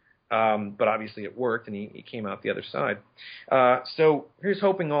surgery. But obviously it worked, and he came out the other side. So here's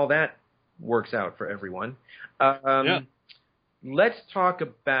hoping all that works out for everyone. Let's talk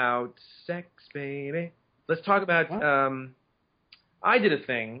about sex, baby. Let's talk about... I did a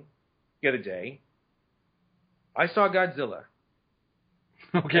thing the other day. I saw Godzilla.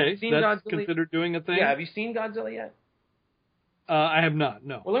 Okay, that's Godzilla? considered doing a thing? Yeah, have you seen Godzilla yet? I have not,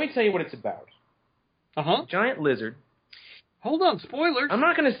 no. Well, let me tell you what it's about. Uh-huh. Giant lizard. Hold on, spoilers. I'm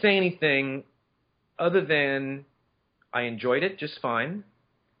not going to say anything other than I enjoyed it just fine.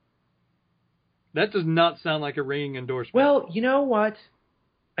 That does not sound like a ringing endorsement. Well, you know what?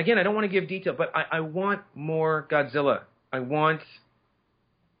 Again, I don't want to give detail, but I want more Godzilla. I want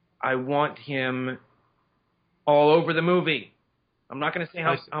him all over the movie. I'm not going to say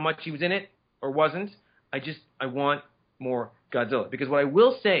how much he was in it or wasn't. I want more Godzilla. Because what I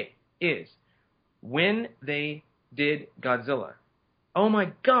will say is, when they did Godzilla, oh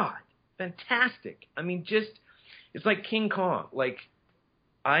my God, fantastic. I mean, it's like King Kong. Like,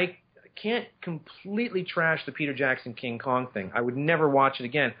 I can't completely trash the Peter Jackson King Kong thing. I would never watch it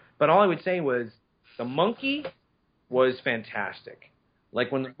again. But all I would say was, the monkey was fantastic.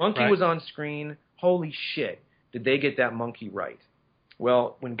 Like, when the monkey was on screen, holy shit, did they get that monkey right.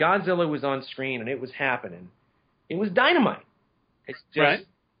 Well, when Godzilla was on screen and it was happening, it was dynamite. It's just, Right.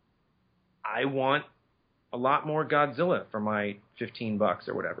 I want a lot more Godzilla for my $15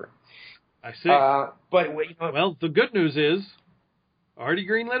 or whatever. I see. But you know, well, the good news is, Artie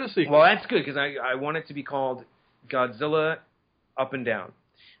Green let us see. well, that's good because I want it to be called Godzilla Up and Down.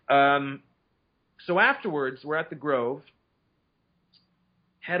 So afterwards, we're at the Grove.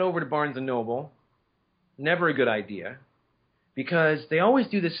 Head over to Barnes & Noble. Never a good idea because they always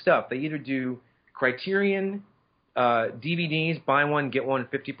do this stuff. They either do Criterion DVDs, buy one, get one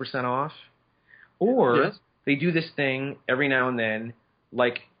 50% off, or Yes. they do this thing every now and then,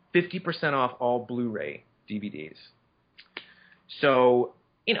 like 50% off all Blu-ray DVDs. So,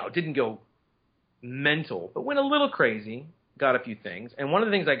 you know, it didn't go mental, but went a little crazy. Got a few things. And one of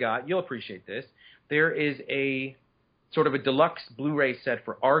the things I got, you'll appreciate this, there is a sort of a deluxe Blu-ray set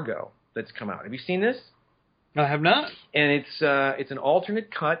for Argo that's come out. Have you seen this? I have not. And it's an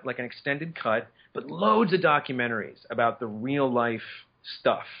alternate cut, like an extended cut, but loads of documentaries about the real life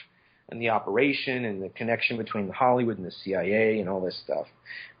stuff and the operation and the connection between Hollywood and the CIA and all this stuff.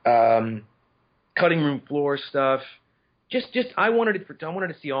 Cutting room floor stuff. Just I wanted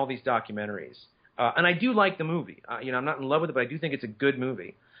to see all these documentaries. And I do like the movie. You know, I'm not in love with it, but I do think it's a good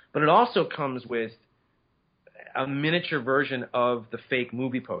movie. But it also comes with a miniature version of the fake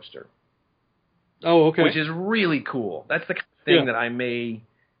movie poster. Oh, okay. Which is really cool. That's the kind of thing Yeah. that I may,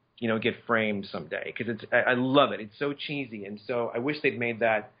 you know, get framed someday because I love it. It's so cheesy, and so I wish they'd made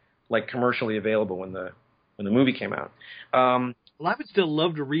that like commercially available when the movie came out. Well, I would still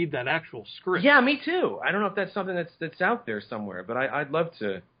love to read that actual script. Yeah, me too. I don't know if that's something that's out there somewhere, but I'd love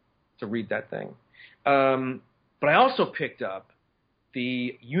to read that thing. But I also picked up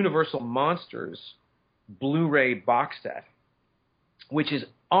the Universal Monsters Blu-ray box set, which is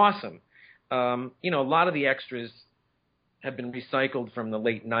awesome. You know, a lot of the extras have been recycled from the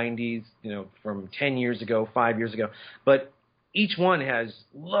late 90s, you know, from 10 years ago, 5 years ago. But each one has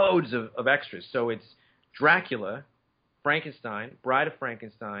loads of extras. So it's Dracula, Frankenstein, Bride of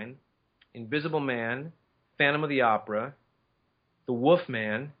Frankenstein, Invisible Man, Phantom of the Opera, The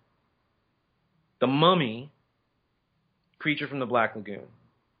Wolfman, The Mummy, Creature from the Black Lagoon.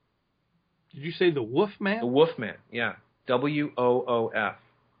 Did you say the Wolfman? The Wolfman, yeah. WOOF.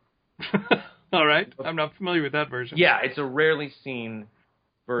 All right. I'm not familiar with that version. Yeah, it's a rarely seen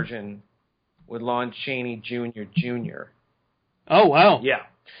version with Lon Chaney Jr. Oh, wow. Yeah.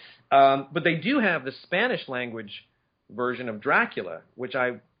 But they do have the Spanish language version of Dracula, which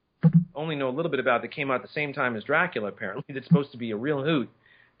I only know a little bit about, that came out at the same time as Dracula, apparently. That's supposed to be a real hoot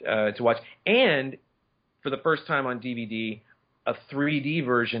to watch. And for the first time on DVD, a 3D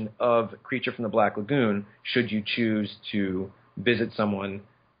version of Creature from the Black Lagoon, should you choose to visit someone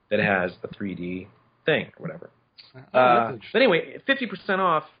that has a 3D thing or whatever. That's But anyway, 50%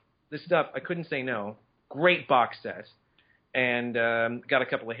 off this stuff. I couldn't say no. Great box set. And got a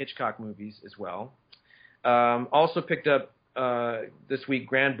couple of Hitchcock movies as well. Also picked up this week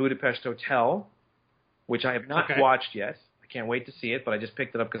Grand Budapest Hotel, which I have not watched yet. I can't wait to see it, but I just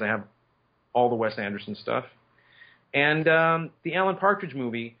picked it up because I have all the Wes Anderson stuff. And the Alan Partridge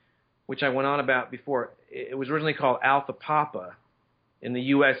movie, which I went on about before, it was originally called Alpha Papa. In the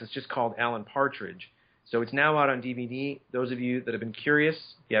U.S., it's just called Alan Partridge. So it's now out on DVD. Those of you that have been curious,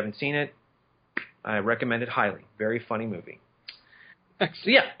 if you haven't seen it, I recommend it highly. Very funny movie. Excellent.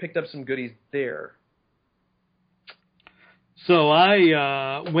 So yeah, picked up some goodies there. So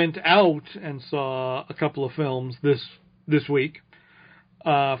I went out and saw a couple of films this week.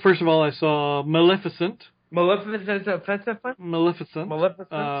 First of all, I saw Maleficent. Maleficent?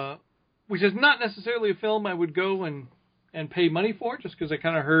 Which is not necessarily a film I would go and pay money for, just because I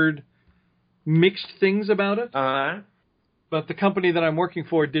kind of heard mixed things about it. But the company that I'm working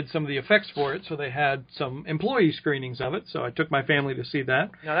for did some of the effects for it, so they had some employee screenings of it, so I took my family to see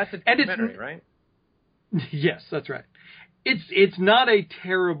that. Now, that's a documentary, right? Yes, that's right. It's not a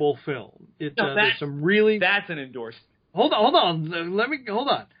terrible film. There's some really... That's an endorsement. Hold on. Hold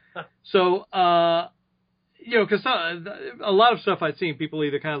on. So, you know, because a lot of stuff I'd seen, people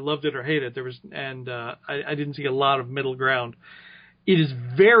either kind of loved it or hated it. I didn't see a lot of middle ground. It is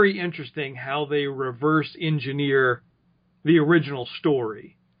very interesting how they reverse engineer the original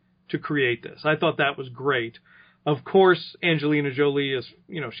story to create this. I thought that was great. Of course, Angelina Jolie is,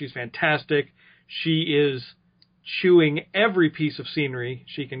 you know, she's fantastic. She is chewing every piece of scenery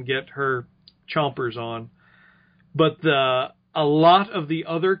she can get her chompers on. But a lot of the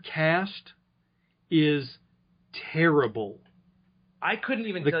other cast is terrible. I couldn't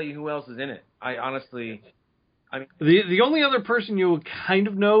even tell you who else is in it. I honestly... The only other person you'll kind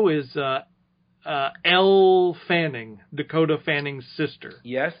of know is Elle Fanning, Dakota Fanning's sister.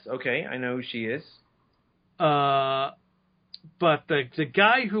 Yes, okay, I know who she is. But the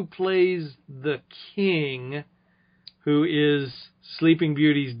guy who plays the king, who is Sleeping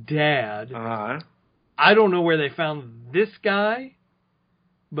Beauty's dad, I don't know where they found this guy,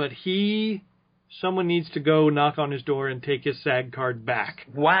 but someone needs to go knock on his door and take his SAG card back.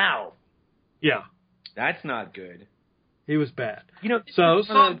 Wow. Yeah. That's not good. He was bad. You know, it's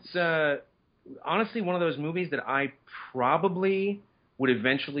honestly one of those movies that I probably would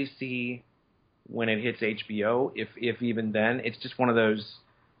eventually see when it hits HBO, if even then. It's just one of those,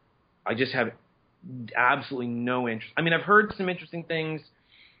 I just have absolutely no interest. I mean, I've heard some interesting things,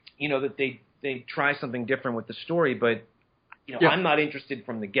 you know, that they try something different with the story, but, you know, I'm not interested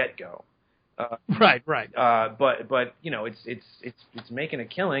from the get-go. Right. But you know, it's making a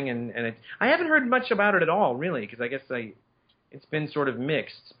killing, and I haven't heard much about it at all, really, because I guess it's been sort of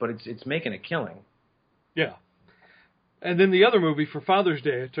mixed, but it's making a killing. Yeah. And then the other movie for Father's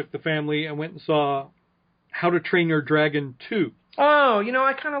Day, I took the family and went and saw How to Train Your Dragon 2. Oh, you know,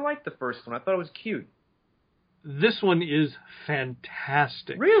 I kind of liked the first one. I thought it was cute. This one is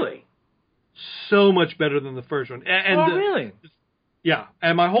fantastic. Really? So much better than the first one. Really? Yeah,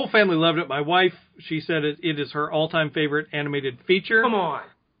 and my whole family loved it. My wife, she said it is her all-time favorite animated feature. Come on.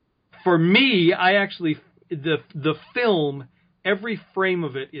 For me, I actually, the film, every frame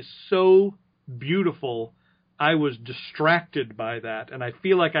of it is so beautiful, I was distracted by that, and I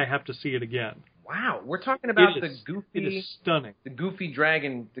feel like I have to see it again. Wow, we're talking about It is stunning. The goofy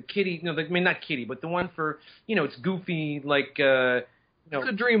dragon, the kitty, no, I mean, not kitty, but the one for, you know, it's goofy, like, you know, it's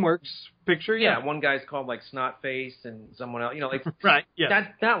a DreamWorks picture, yeah. One guy's called like Snotface, and someone else, you know, like right, yeah.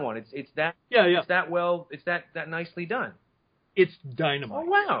 That one. It's that. Yeah. It's that nicely done. It's dynamite. Oh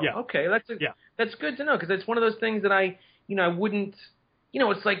wow. Yeah. Okay, that's good to know, because it's one of those things that I wouldn't, you know,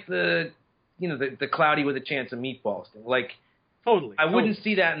 it's like the Cloudy with a Chance of Meatballs thing. Like, totally. I wouldn't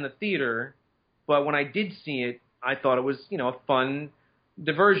see that in the theater, but when I did see it, I thought it was, you know, a fun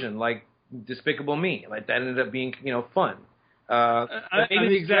diversion, like Despicable Me. Like that ended up being, you know, fun. I'm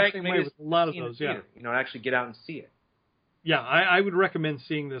the exact same way with a lot of those, yeah. You know, actually get out and see it. Yeah, I would recommend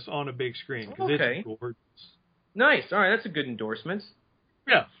seeing this on a big screen, because it's gorgeous. Nice. All right, that's a good endorsement.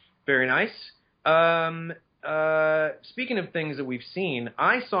 Yeah. Very nice. Speaking of things that we've seen,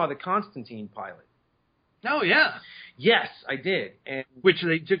 I saw the Constantine pilot. Oh, yeah. Yes, I did. And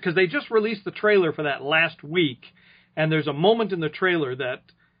because they just released the trailer for that last week, and there's a moment in the trailer that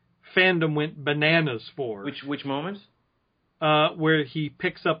fandom went bananas for. Which moment? Where he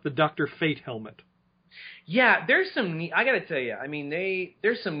picks up the Dr. Fate helmet. Yeah, there's some neat, I gotta tell you, I mean,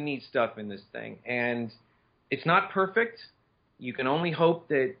 there's some neat stuff in this thing, and it's not perfect. You can only hope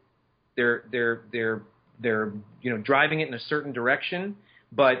that they're you know, driving it in a certain direction,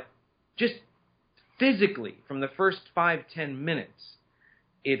 but just physically, from the first 5-10 minutes,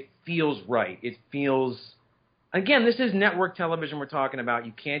 it feels right. It feels, again, this is network television we're talking about.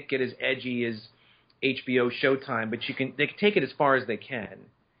 You can't get as edgy as HBO Showtime, but they can take it as far as they can.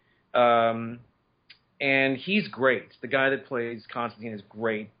 And he's great. The guy that plays Constantine is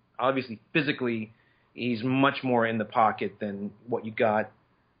great. Obviously, physically, he's much more in the pocket than what you got,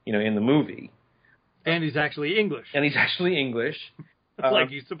 you know, in the movie. And he's actually English. Like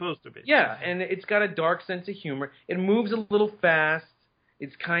he's supposed to be. Yeah, and it's got a dark sense of humor. It moves a little fast.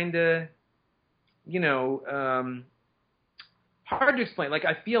 It's kind of, you know, hard to explain. Like,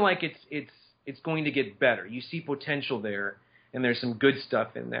 I feel like it's going to get better. You see potential there, and there's some good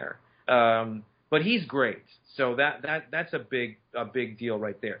stuff in there. But he's great. So that's a big deal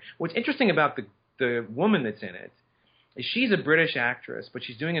right there. What's interesting about the woman that's in it is she's a British actress, but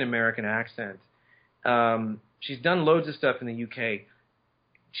she's doing an American accent. She's done loads of stuff in the UK.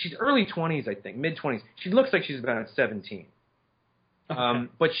 She's early 20s, I think, mid-20s. She looks like she's about 17. Okay.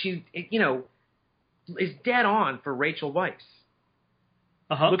 But she, you know, is dead on for Rachel Weisz.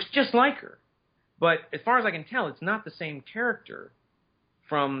 Looks just like her. But as far as I can tell, it's not the same character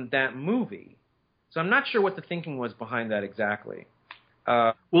from that movie. So I'm not sure what the thinking was behind that exactly.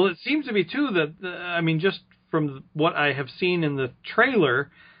 Well, it seems to be, too, that, I mean, just from what I have seen in the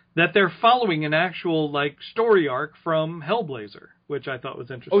trailer, that they're following an actual, like, story arc from Hellblazer, which I thought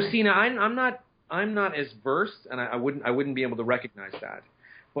was interesting. Oh, see, now I'm not as versed, and I wouldn't be able to recognize that.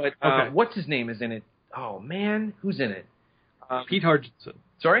 But what's his name is in it? Oh man, who's in it? Pete Hutchinson.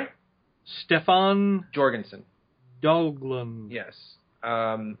 Sorry? Stefan Jorgensen. Doglan. Yes.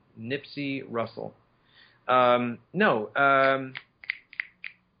 Nipsey Russell. No.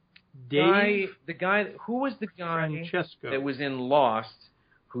 Dave. The guy. Who was the guy Francesco. that was in Lost,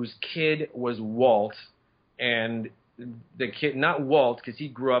 whose kid was Walt, and the kid, not Walt, because he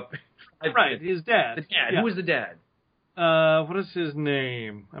grew up. Right, his dad. The dad. Yeah. Who was the dad? what is his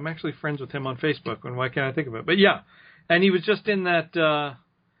name? I'm actually friends with him on Facebook, and why can't I think of it? But yeah, and he was just in that,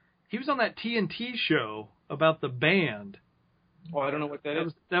 he was on that TNT show about the band. Oh, I don't know what that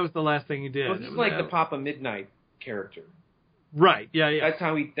is. That was the last thing he did. Well, this is like the Papa Midnight character. Right, yeah.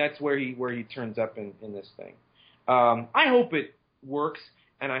 That's where he turns up in this thing. I hope it works,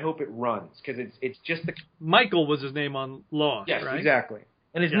 and I hope it runs, because it's just the... Michael was his name on Lost, yes, right? Exactly.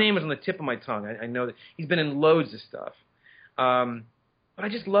 And his name is on the tip of my tongue. I know that he's been in loads of stuff. But I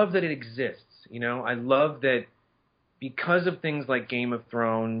just love that it exists, you know? I love that because of things like Game of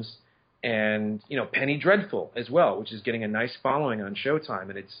Thrones and, you know, Penny Dreadful as well, which is getting a nice following on Showtime,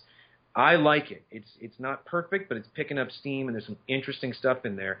 and I like it. It's not perfect, but it's picking up steam, and there's some interesting stuff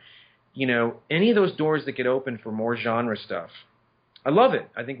in there. You know, any of those doors that get open for more genre stuff, I love it.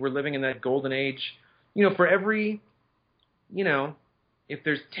 I think we're living in that golden age. You know, for every, you know, if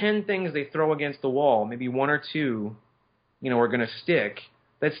there's 10 things they throw against the wall, maybe 1 or 2, you know, are going to stick.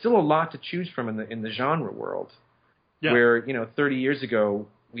 That's still a lot to choose from in the genre world. Yeah. Where, you know, 30 years ago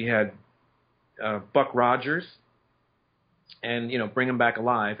we had Buck Rogers and, you know, Bring 'Em Back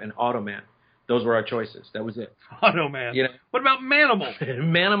Alive and Automan. Those were our choices. That was it. Automan. You know? What about Manimal?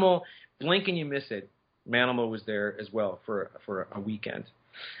 Manimal, blink and you miss it. Manimal was there as well for a weekend.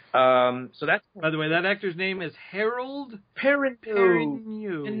 So that's... By the way, that actor's name is Harold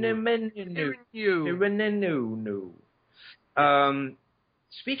Perrineau.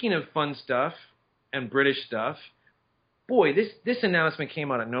 Speaking of fun stuff and British stuff, boy, this announcement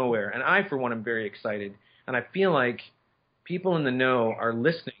came out of nowhere, and I, for one, am very excited. And I feel like people in the know are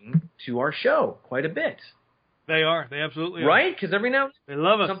listening to our show quite a bit. They are. They absolutely are. Right? Because every now and then they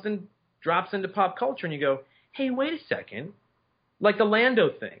love us. Something drops into pop culture, and you go, hey, wait a second. Like the Lando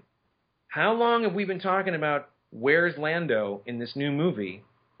thing. How long have we been talking about where's Lando in this new movie?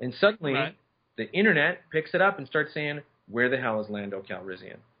 And suddenly the internet picks it up and starts saying, where the hell is Lando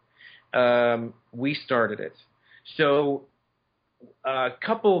Calrissian? We started it. So a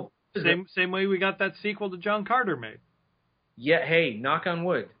couple... Same way we got that sequel to John Carter made. Yeah, hey, knock on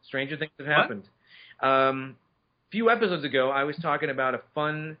wood. Stranger things have happened. A few episodes ago, I was talking about a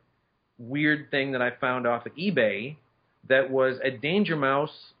fun, weird thing that I found off of eBay that was a Danger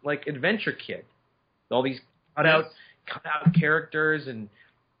Mouse, like, adventure kit. All these cut out characters and,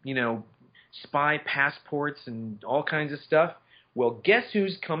 you know, spy passports and all kinds of stuff. Well, guess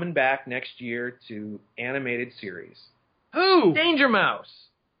who's coming back next year to animated series? Who? Danger Mouse.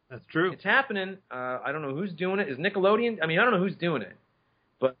 That's true. It's happening. I don't know who's doing it. Is Nickelodeon? I mean, I don't know who's doing it.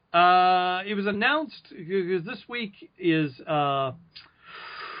 But it was announced because this week is the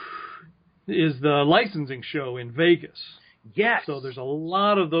licensing show in Vegas. Yes. So there's a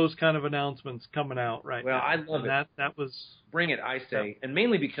lot of those kind of announcements coming out right now. Well, I love it. That was... Bring it, I say. And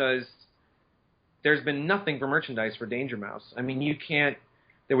mainly because there's been nothing for merchandise for Danger Mouse. I mean, you can't...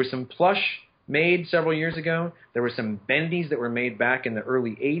 There was some plush made several years ago. There were some bendies that were made back in the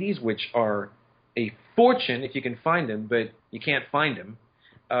early 80s, which are a fortune if you can find them, but you can't find them.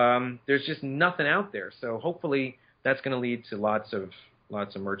 There's just nothing out there. So hopefully that's going to lead to lots of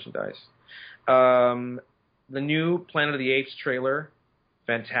merchandise. The new Planet of the Apes trailer,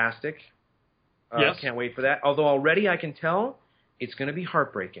 fantastic. Yes. Can't wait for that. Although already I can tell it's going to be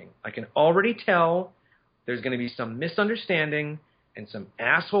heartbreaking. I can already tell there's going to be some misunderstanding and some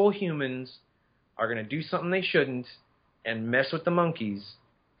asshole humans are going to do something they shouldn't and mess with the monkeys.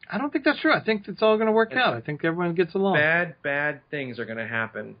 I don't think that's true. I think it's all going to work out. I think everyone gets along. Bad things are going to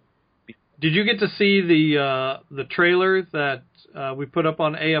happen. Did you get to see the trailer that we put up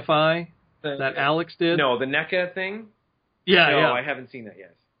on AFI that Alex did? No, the NECA thing? Yeah, No, I haven't seen that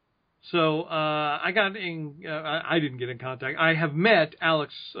yet. So I didn't get in contact. I have met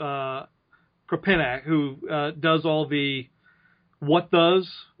Alex Kropenak, who does all the What Does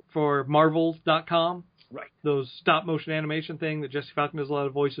for Marvel.com. Right. Those stop-motion animation thing that Jesse Falcon does a lot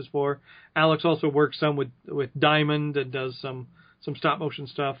of voices for. Alex also works some with Diamond and does some stop-motion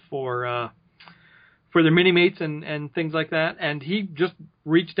stuff for their Mini-Mates and things like that. And he just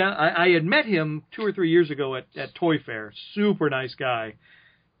reached out. I had met him 2 or 3 years ago at Toy Fair. Super nice guy.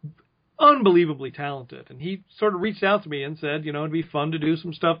 Unbelievably talented. And he sort of reached out to me and said, you know, it'd be fun to do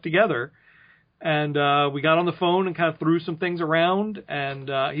some stuff together. And we got on the phone and kind of threw some things around. And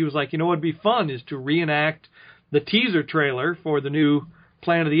he was like, you know what would be fun is to reenact the teaser trailer for the new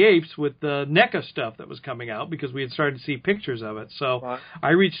Planet of the Apes with the NECA stuff that was coming out because we had started to see pictures of it. So I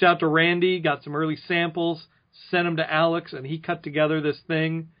reached out to Randy, got some early samples, sent them to Alex, and he cut together this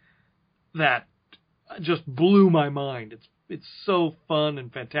thing that just blew my mind. It's so fun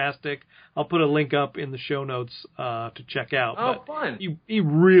and fantastic. I'll put a link up in the show notes to check out. Oh, But fun! He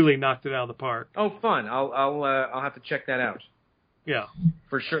really knocked it out of the park. Oh, fun! I'll have to check that out Yeah.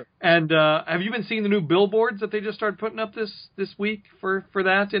 for sure. And have you been seeing the new billboards that they just started putting up this week for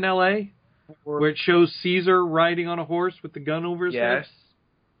that in L.A.? Where it shows Caesar riding on a horse with the gun over his head? Yes.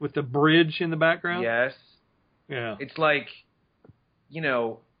 With the bridge in the background? Yes. Yeah. It's like,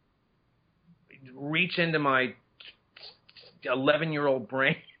 reach into my 11-year-old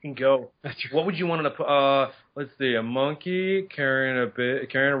brain and go, what would you want to put? Let's see, a monkey carrying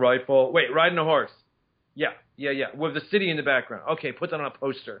a rifle. Wait, riding a horse. Yeah. With the city in the background. Okay, put that on a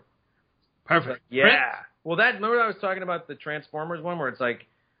poster. Perfect. Yeah. Prince? Well, remember I was talking about the Transformers one where it's like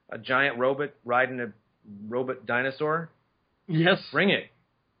a giant robot riding a robot dinosaur? Yes. Bring it.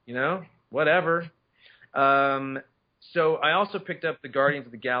 Whatever. So I also picked up the Guardians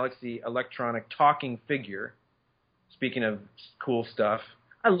of the Galaxy electronic talking figure. Speaking of cool stuff.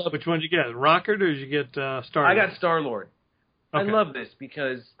 I love Which one did you get? Rocket or did you get Star-Lord? I got Star-Lord. Okay. I love this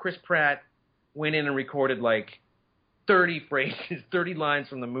because Chris Pratt went in and recorded like 30 phrases, 30 lines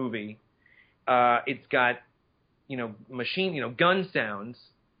from the movie. It's got, gun sounds.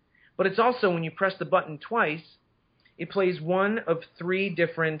 But it's also, when you press the button twice, it plays one of 3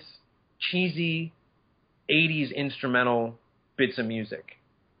 different cheesy 80s instrumental bits of music.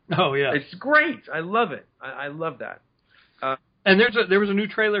 Oh, yeah. It's great. I love it. I love that. And there was a new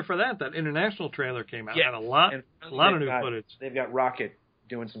trailer for that. That international trailer came out. Yeah. Had a lot of new footage. They've got Rocket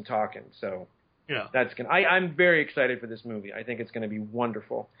doing some talking, so Yeah. that's I'm very excited for this movie. I think it's going to be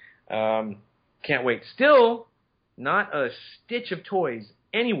wonderful. Can't wait. Still, not a stitch of toys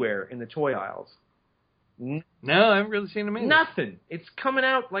anywhere in the toy aisles. No, I haven't really seen them either. Nothing. It's coming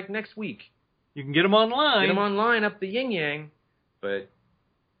out like next week. You can get them online. Get them online up the yin yang, but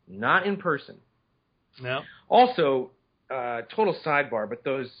not in person. No. Also, total sidebar, but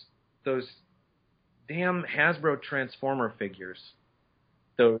those damn Hasbro Transformer figures.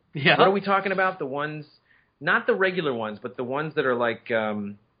 Yeah. What are we talking about? The ones, not the regular ones, but the ones that are like,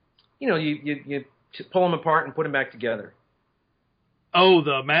 you pull them apart and put them back together. Oh,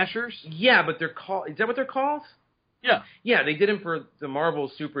 the Mashers? Yeah, but they're called. Is that what they're called? Yeah. Yeah, they did them for the Marvel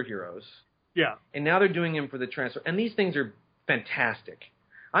superheroes. Yeah. And now they're doing them for the Transformers. And these things are fantastic.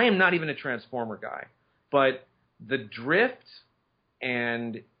 I am not even a Transformer guy, but the Drift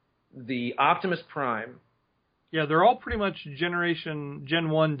and the Optimus Prime. Yeah, they're all pretty much Gen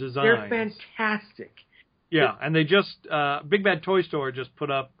 1 designs. They're fantastic. Yeah, and they just, Big Bad Toy Store just put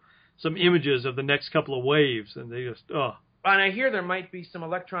up some images of the next couple of waves, and they just, And I hear there might be some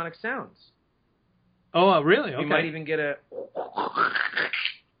electronic sounds. Oh, really? Okay. You might even get a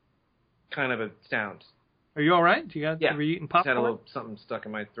kind of a sound. Are you all right? Were you eating Just had a popcorn? little something stuck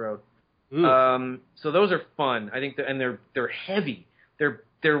in my throat. Ooh. So those are fun. I think, and they're heavy. They're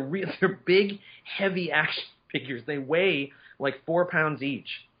big, heavy action figures. They weigh like 4 pounds each.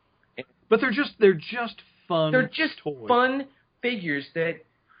 But they're just fun. They're just toys. fun figures that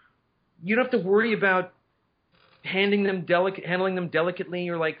you don't have to worry about handling them delicately,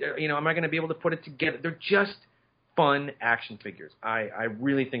 or like, am I going to be able to put it together? They're just fun action figures. I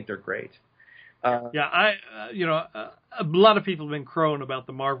really think they're great. Yeah, a lot of people have been crowing about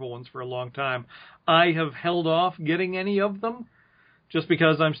the Marvel ones for a long time. I have held off getting any of them just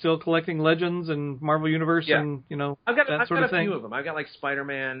because I'm still collecting Legends and Marvel Universe and, I've got that sort of a thing. few of them. I've got like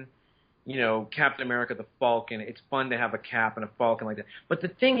Spider-Man, Captain America, the Falcon. It's fun to have a cap and a Falcon like that. But the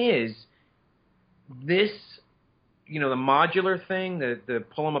thing is, this, the modular thing, the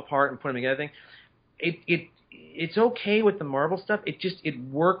pull them apart and put them together thing, it's okay with the Marvel stuff. It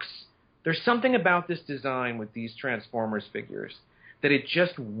works. There's something about this design with these Transformers figures that it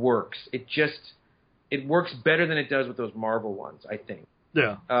just works. It works better than it does with those Marvel ones, I think.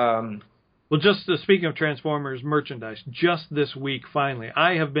 Yeah. Well, just speaking of Transformers merchandise, just this week, finally,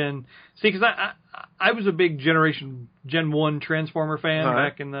 I have been... See, because I was a big Gen 1 Transformer fan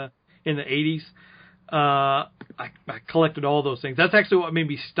back in the 80s. I collected all those things. That's actually what made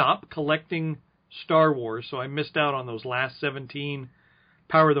me stop collecting Star Wars, so I missed out on those last 17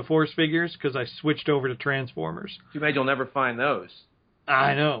 Power of the Force figures because I switched over to Transformers. Too bad you'll never find those.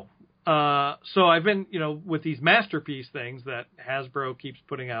 I know. So I've been, with these Masterpiece things that Hasbro keeps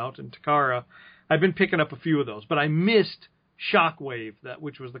putting out and Takara, I've been picking up a few of those. But I missed Shockwave,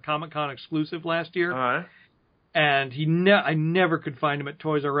 which was the Comic-Con exclusive last year. And I never could find him at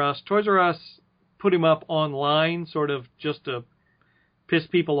Toys R Us. Toys R Us put him up online sort of just to piss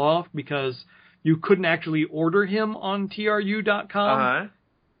people off because you couldn't actually order him on TRU.com.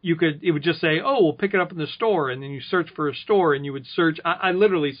 It would just say, we'll pick it up in the store, and then you search for a store, and you would search. I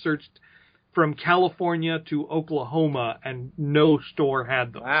literally searched from California to Oklahoma, and no store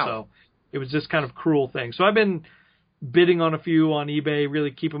had them. Wow. So it was this kind of cruel thing. So I've been bidding on a few on eBay,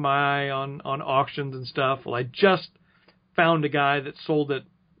 really keeping my eye on auctions and stuff. Well, I just found a guy that sold it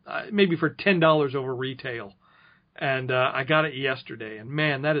maybe for $10 over retail. And I got it yesterday, and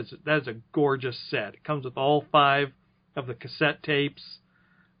man, that is a gorgeous set. It comes with all 5 of the cassette tapes,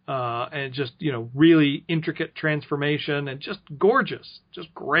 and just, really intricate transformation, and just gorgeous,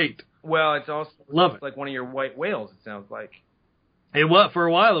 just great. Well, it's also Love it. like one of your white whales, it sounds like. It was, for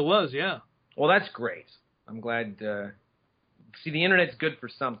a while it was, yeah. Well, that's great. I'm glad. See, the internet's good for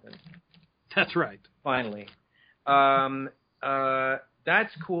something. That's right. Finally.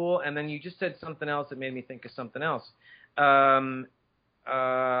 That's cool. And then you just said something else that made me think of something else. La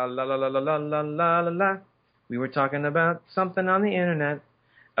la la la la la la la la. We were talking about something on the internet.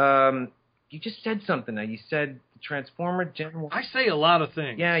 You just said something now. You said Transformer Gen 1. I say a lot of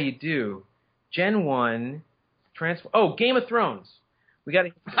things. Yeah, you do. Gen 1. Game of Thrones. We got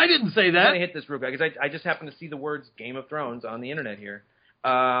to. I didn't say I that. gotta hit this real quick because I just happened to see the words Game of Thrones on the internet here.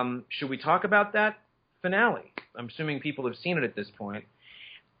 Should we talk about that finale? I'm assuming people have seen it at this point.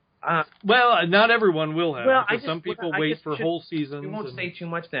 Well, not everyone will have. Well, because some people wait for whole seasons. We won't say too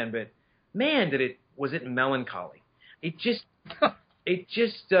much then, but man, was it melancholy? It just,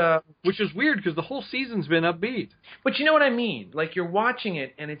 which is weird because the whole season's been upbeat. But you know what I mean? Like you're watching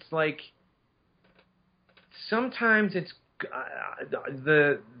it, and it's like sometimes it's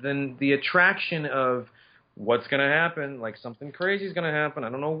the attraction of what's going to happen, like something crazy is going to happen. I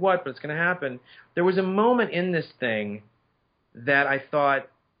don't know what, but it's going to happen. There was a moment in this thing that I thought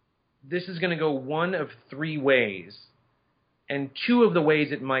this is going to go one of 3 ways, and 2 of the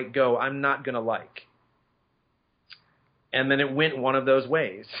ways it might go I'm not going to like. And then it went one of those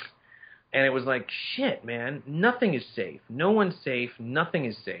ways. And it was like, shit, man, nothing is safe. No one's safe. Nothing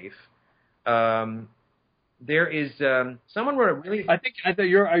is safe. There is someone wrote a really. I think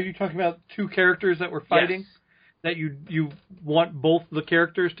are you talking about 2 characters that were fighting? Yes. That you want both the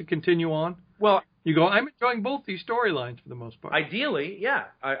characters to continue on? Well, you go, I'm enjoying both these storylines for the most part. Ideally, yeah.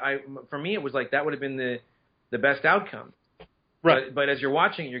 For me, it was like that would have been the best outcome. Right. But as you're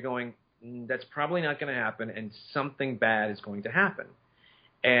watching, you're going, that's probably not going to happen, and something bad is going to happen.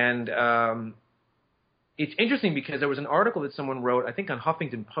 And it's interesting because there was an article that someone wrote, I think on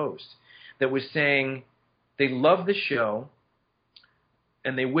Huffington Post, that was saying they love the show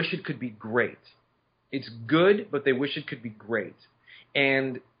and they wish it could be great. It's good, but they wish it could be great.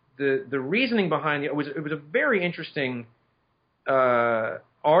 And the reasoning behind it was a very interesting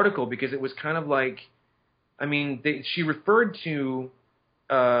article because it was kind of like, I mean, she referred to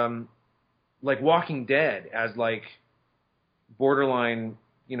like Walking Dead as like borderline,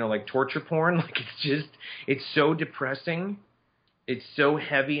 like torture porn. Like it's so depressing. It's so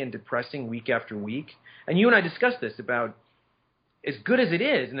heavy and depressing week after week. And you and I discussed this about as good as it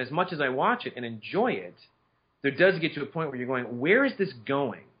is and as much as I watch it and enjoy it, there does get to a point where you're going, where is this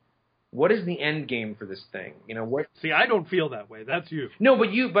going? What is the end game for this thing? What? See, I don't feel that way. That's you. No,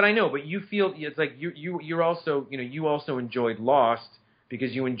 but you feel it's like you're also, you also enjoyed Lost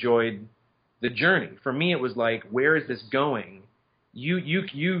because you enjoyed the journey. For me, it was like, where is this going?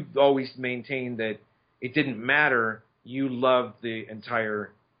 You always maintained that it didn't matter. You loved the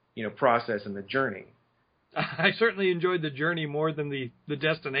entire, process and the journey. I certainly enjoyed the journey more than the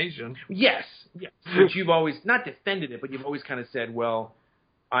destination. Yes. But you've always not defended it, but you've always kind of said, well,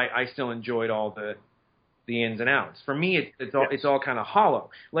 I still enjoyed all the ins and outs. For me, it's all kind of hollow.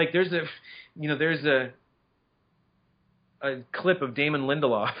 Like there's a clip of Damon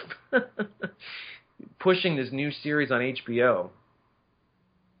Lindelof pushing this new series on HBO,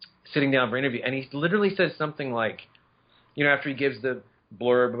 sitting down for an interview, and he literally says something like, after he gives the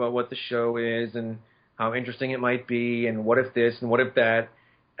blurb about what the show is and how interesting it might be and what if this and what if that,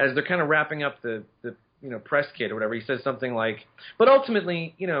 as they're kind of wrapping up the press kit or whatever, he says something like, but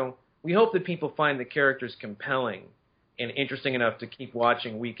ultimately, we hope that people find the characters compelling and interesting enough to keep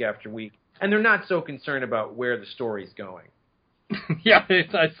watching week after week, and they're not so concerned about where the story's going. Yeah,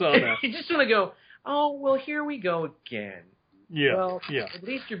 I saw that. You just want to go, oh, well, here we go again. Yeah, well, yeah. At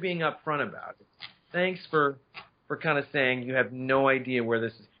least you're being upfront about it. Thanks for kind of saying you have no idea where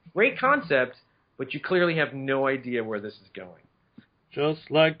this is. Great concept, but you clearly have no idea where this is going. Just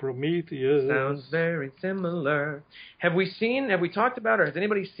like Prometheus. Sounds very similar. Have we talked about, or has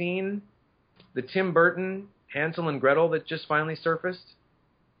anybody seen the Tim Burton Hansel and Gretel that just finally surfaced?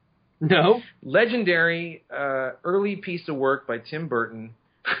 No. Legendary early piece of work by Tim Burton,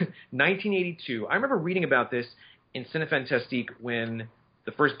 1982. I remember reading about this in Cinefantastique when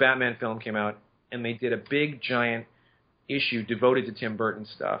the first Batman film came out, and they did a big, giant issue devoted to Tim Burton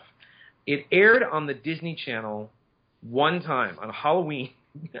stuff. It aired on the Disney Channel one time on Halloween,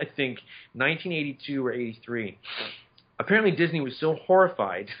 I think 1982 or 83. Apparently Disney was so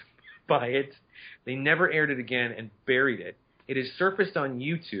horrified by it, they never aired it again and buried it. It is surfaced on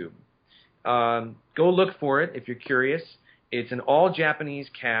YouTube. Go look for it if you're curious. It's an all-Japanese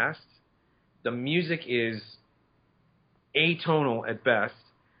cast. The music is atonal at best.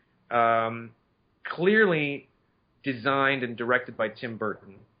 Clearly designed and directed by Tim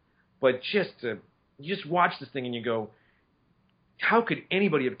Burton. But you just watch this thing and you go, how could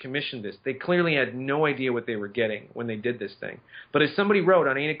anybody have commissioned this? They clearly had no idea what they were getting when they did this thing. But as somebody wrote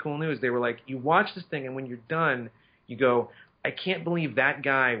on Ain't It Cool News, they were like, you watch this thing and when you're done, you go, I can't believe that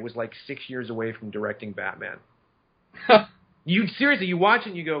guy was like 6 years away from directing Batman. You watch it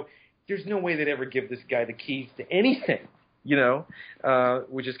and you go, there's no way they'd ever give this guy the keys to anything,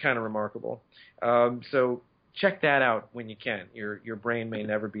 which is kind of remarkable. So check that out when you can. Your brain may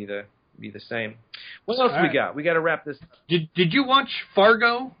never be the same. What else we got? We got to wrap this up. Did you watch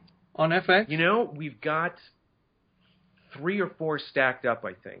Fargo on FX? We've got 3 or 4 stacked up,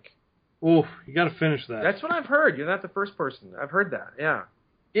 I think. Oh, you got to finish that. That's what I've heard. You're not the first person. I've heard that. Yeah.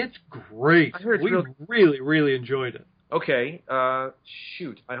 It's great. I heard we really, really enjoyed it. Okay.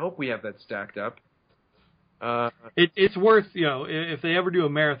 Shoot. I hope we have that stacked up. It's worth, if they ever do a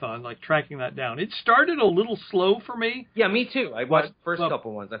marathon, like tracking that down. It started a little slow for me. Yeah, me too. I watched the first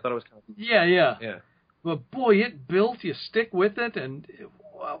couple ones. I thought it was kind of... Yeah. But boy, it built. You stick with it, and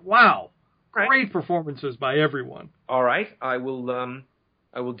wow, great performances by everyone. All right, I will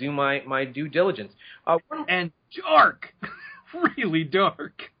do my due diligence. And dark, really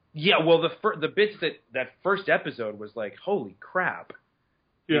dark. Yeah, well, the bits that first episode was like, holy crap.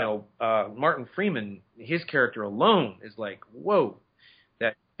 Yeah. Martin Freeman, his character alone is like, whoa.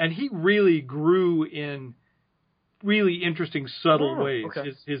 And he really grew in really interesting, subtle ways.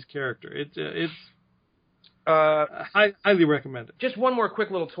 Okay. His character. It's highly recommended. Just one more quick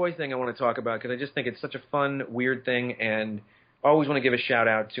little toy thing I want to talk about because I just think it's such a fun, weird thing, and I always want to give a shout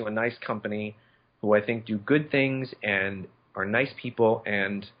out to a nice company who I think do good things and are nice people,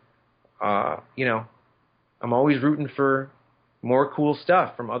 and I'm always rooting for more cool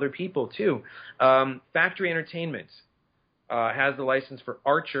stuff from other people too. Factory Entertainment has the license for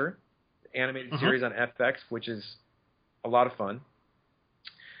Archer, animated series on FX, which is a lot of fun.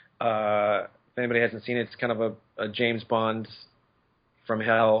 If anybody hasn't seen it, it's kind of a James Bond from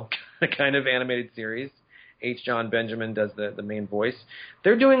hell kind of animated series. H. John Benjamin does the main voice.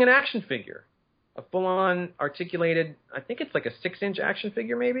 They're doing an action figure, a full-on articulated, I think it's like a 6-inch action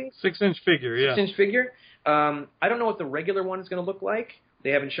figure maybe? 6-inch figure, yeah. 6-inch figure. I don't know what the regular one is going to look like. They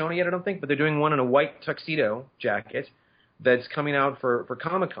haven't shown it yet, I don't think, but they're doing one in a white tuxedo jacket that's coming out for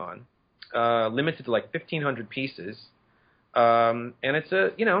Comic-Con, limited to like 1,500 pieces. And it's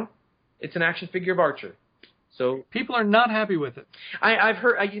it's an action figure of Archer. So people are not happy with it. I've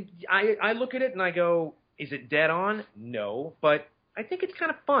heard. I look at it and I go, is it dead on? No, but I think it's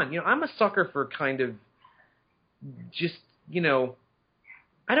kind of fun. I'm a sucker for kind of just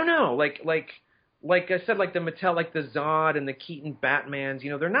I don't know, like I said, like the Mattel, like the Zod and the Keaton Batmans.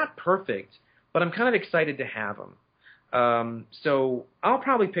 They're not perfect, but I'm kind of excited to have them. So I'll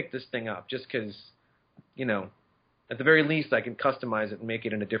probably pick this thing up just because at the very least, I can customize it and make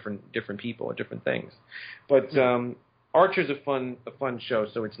it into different people and different things. But Archer's a fun show,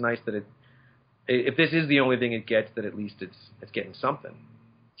 so it's nice that if this is the only thing it gets, that at least it's getting something.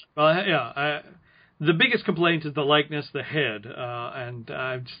 Well, yeah. The biggest complaint is the likeness, the head, and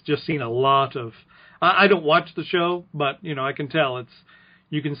I've just seen a lot of. I don't watch the show, but I can tell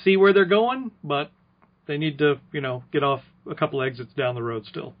you can see where they're going, but they need to get off a couple exits down the road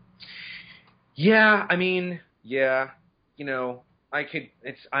still. Yeah, I mean. Yeah, I could.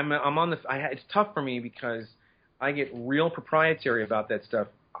 I'm on the. It's tough for me because I get real proprietary about that stuff.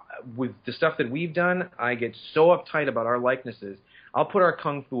 With the stuff that we've done, I get so uptight about our likenesses. I'll put our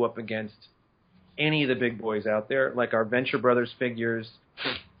Kung Fu up against any of the big boys out there, like our Venture Brothers figures,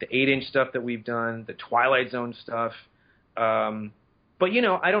 the 8-inch stuff that we've done, the Twilight Zone stuff. But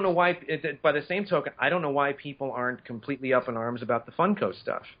I don't know why. By the same token, I don't know why people aren't completely up in arms about the Funko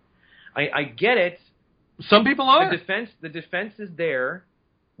stuff. I get it. Some people are. The defense is there.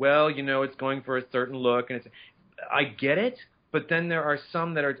 Well, it's going for a certain look, and I get it, but then there are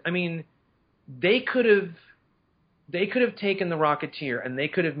some that are. I mean, they could have taken the Rocketeer and they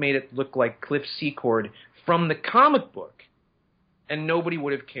could have made it look like Cliff Secord from the comic book, and nobody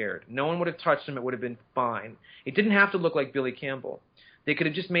would have cared. No one would have touched him. It would have been fine. It didn't have to look like Billy Campbell. They could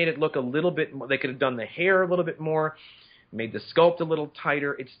have just made it look a little bit more. They could have done the hair a little bit more. Made the sculpt a little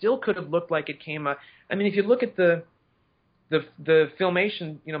tighter. It still could have looked like it came out. I mean, if you look at the the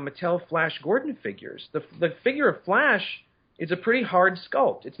Filmation, Mattel Flash Gordon figures. The figure of Flash is a pretty hard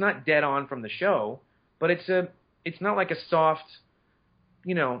sculpt. It's not dead on from the show, but it's not like a soft,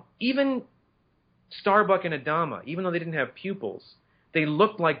 even Starbuck and Adama, even though they didn't have pupils, they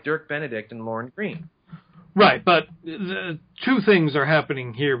looked like Dirk Benedict and Lauren Green. Right, but two things are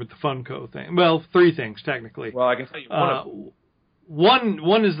happening here with the Funko thing. Well, three things technically. Well, I can tell you one of them.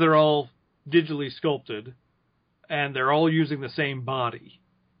 One is they're all digitally sculpted, and they're all using the same body,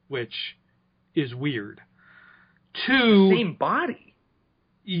 which is weird. Two, The same body?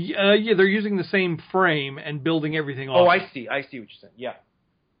 yeah, they're using the same frame and building everything off. Oh, I see what you're saying. Yeah.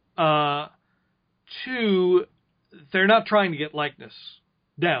 Two, they're not trying to get likeness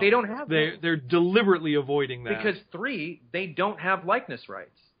down. They don't have that. They're deliberately avoiding that. Because 3, they don't have likeness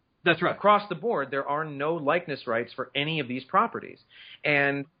rights. That's right. Across the board, there are no likeness rights for any of these properties.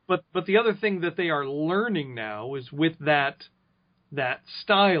 And But the other thing that they are learning now is with that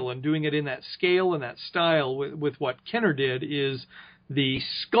style and doing it in that scale and that style with what Kenner did is the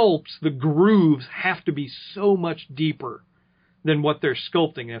sculpts, the grooves have to be so much deeper than what they're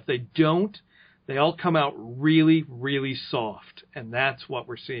sculpting. And if they don't, they all come out really, really soft. And that's what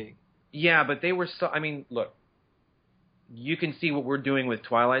we're seeing. yeah, but they were so. I mean, look, you can see what we're doing with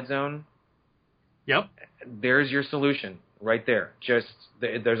Twilight Zone. Yep. There's your solution right there. Just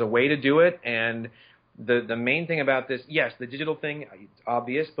there's a way to do it, and the main thing about this, yes, the digital thing,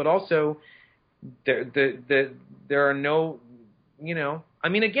 obvious, but also there are no, I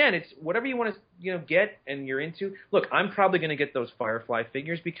mean, again, it's whatever you want to get and you're into. Look, I'm probably going to get those Firefly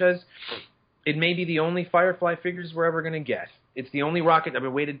figures because it may be the only Firefly figures we're ever going to get. It's the only Rocket.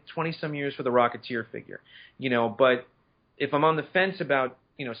 I've waited 20-some years for the Rocketeer figure, but if I'm on the fence about,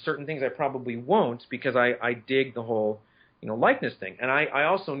 certain things, I probably won't because I dig the whole, likeness thing. And I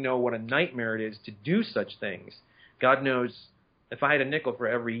also know what a nightmare it is to do such things. God knows if I had a nickel for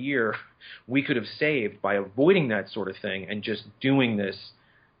every year we could have saved by avoiding that sort of thing and just doing this,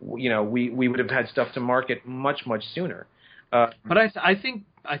 we would have had stuff to market much, much sooner. But I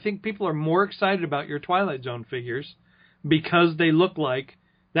think people are more excited about your Twilight Zone figures because they looks like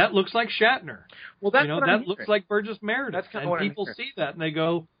Shatner. Well, that's what I'm that looks like Burgess Meredith. That's kind of and what people I'm see that and they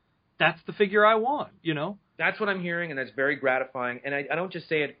go, "That's the figure I want." That's what I'm hearing, and that's very gratifying. And I don't just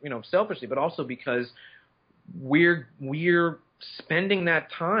say it, selfishly, but also because we're spending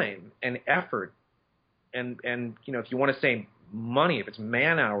that time and effort, and if you want to say money, if it's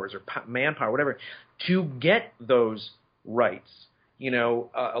man hours or manpower, whatever, to get those rights.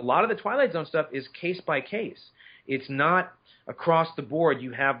 A lot of the Twilight Zone stuff is case by case. It's not across the board.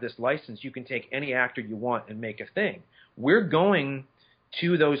 You have this license. You can take any actor you want and make a thing. We're going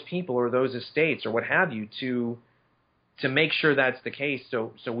to those people or those estates or what have you to make sure that's the case,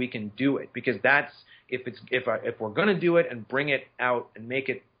 so we can do it, because that's if we're going to do it and bring it out and make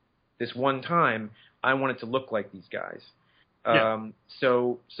it this one time, I want it to look like these guys. Yeah.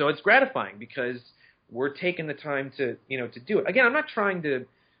 So it's gratifying because we're taking the time to do it. Again, I'm not trying to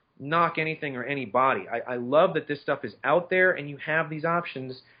knock anything or anybody. I love that this stuff is out there and you have these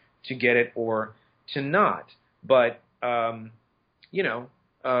options to get it or to not. But even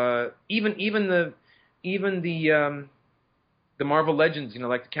the Marvel Legends,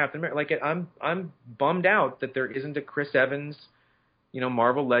 like the Captain America, like I'm bummed out that there isn't a Chris Evans,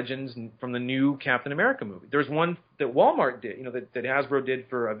 Marvel Legends from the new Captain America movie. There's one that Walmart did, that Hasbro did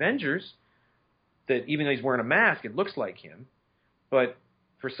for Avengers, that even though he's wearing a mask, it looks like him. But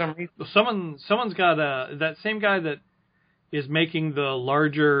for some reason, someone's got that same guy that is making the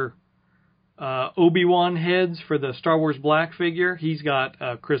larger Obi-Wan heads for the Star Wars Black figure. He's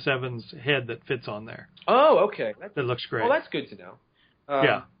got Chris Evans' head that fits on there. Oh, okay. That looks great. Well, that's good to know.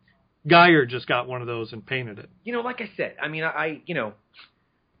 Yeah. Geyer just got one of those and painted it. Like I said, I mean,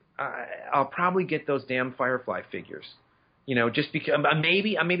 I'll probably get those damn Firefly figures. Just because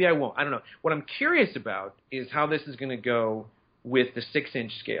maybe I won't. I don't know. What I'm curious about is how this is going to go with the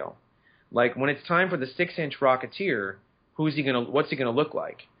 6-inch scale. Like when it's time for the 6-inch Rocketeer, what's he going to look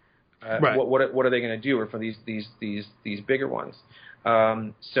like? Right. What are they going to do? Or for these bigger ones?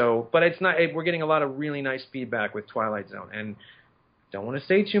 But it's not. We're getting a lot of really nice feedback with Twilight Zone, and don't want to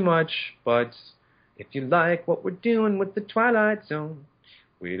say too much, but if you like what we're doing with the Twilight Zone,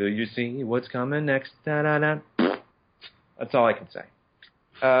 wait till you see what's coming next. Da-da-da. That's all I can say.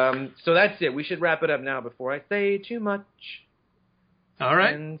 So that's it. We should wrap it up now before I say too much. All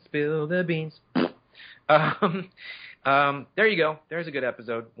right. And spill the beans. There you go. There's a good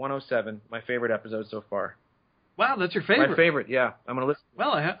episode. 107. My favorite episode so far. Wow, that's your favorite. My favorite, yeah. I'm going to listen.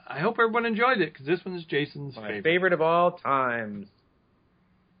 Well, I hope everyone enjoyed it, because this one is Jason's My favorite. favorite of all times.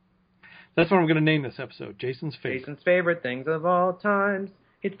 That's what I'm going to name this episode. Jason's favorite. Jason's favorite things of all times.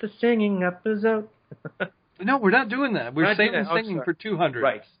 It's the singing episode. No, we're not doing that. We're Not doing saving that. Oh, singing sorry. for 200.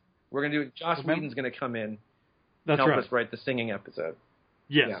 Right. We're going to do it. Josh Remember? Whedon's going to come in That's and help right. us write the singing episode.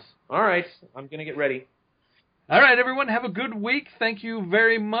 Yes. Yeah. All right. I'm going to get ready. All right, everyone. Have a good week. Thank you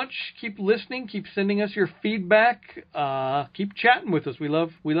very much. Keep listening. Keep sending us your feedback. Keep chatting with us. We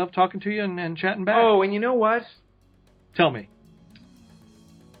love talking to you and chatting back. Oh, and you know what? Tell me.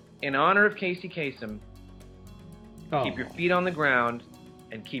 In honor of Casey Kasem, Oh. keep your feet on the ground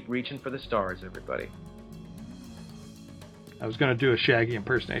and keep reaching for the stars, everybody. I was going to do a Shaggy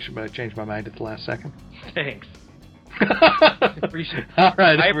impersonation, but I changed my mind at the last second. Thanks. Appreciate it. All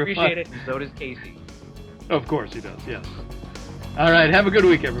right, I everyone. appreciate it, and so does Casey. Of course he does, yes. All right, have a good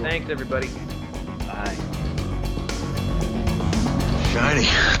week, everyone. Thanks, everybody. Bye. Shiny.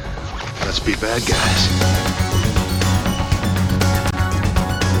 Let's be bad guys.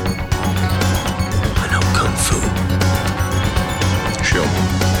 I know Kung Fu. Show me.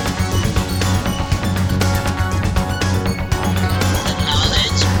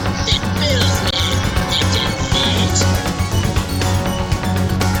 Knowledge, it fills me. It defeats.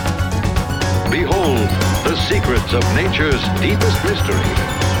 Behold the secrets of nature's deepest mystery.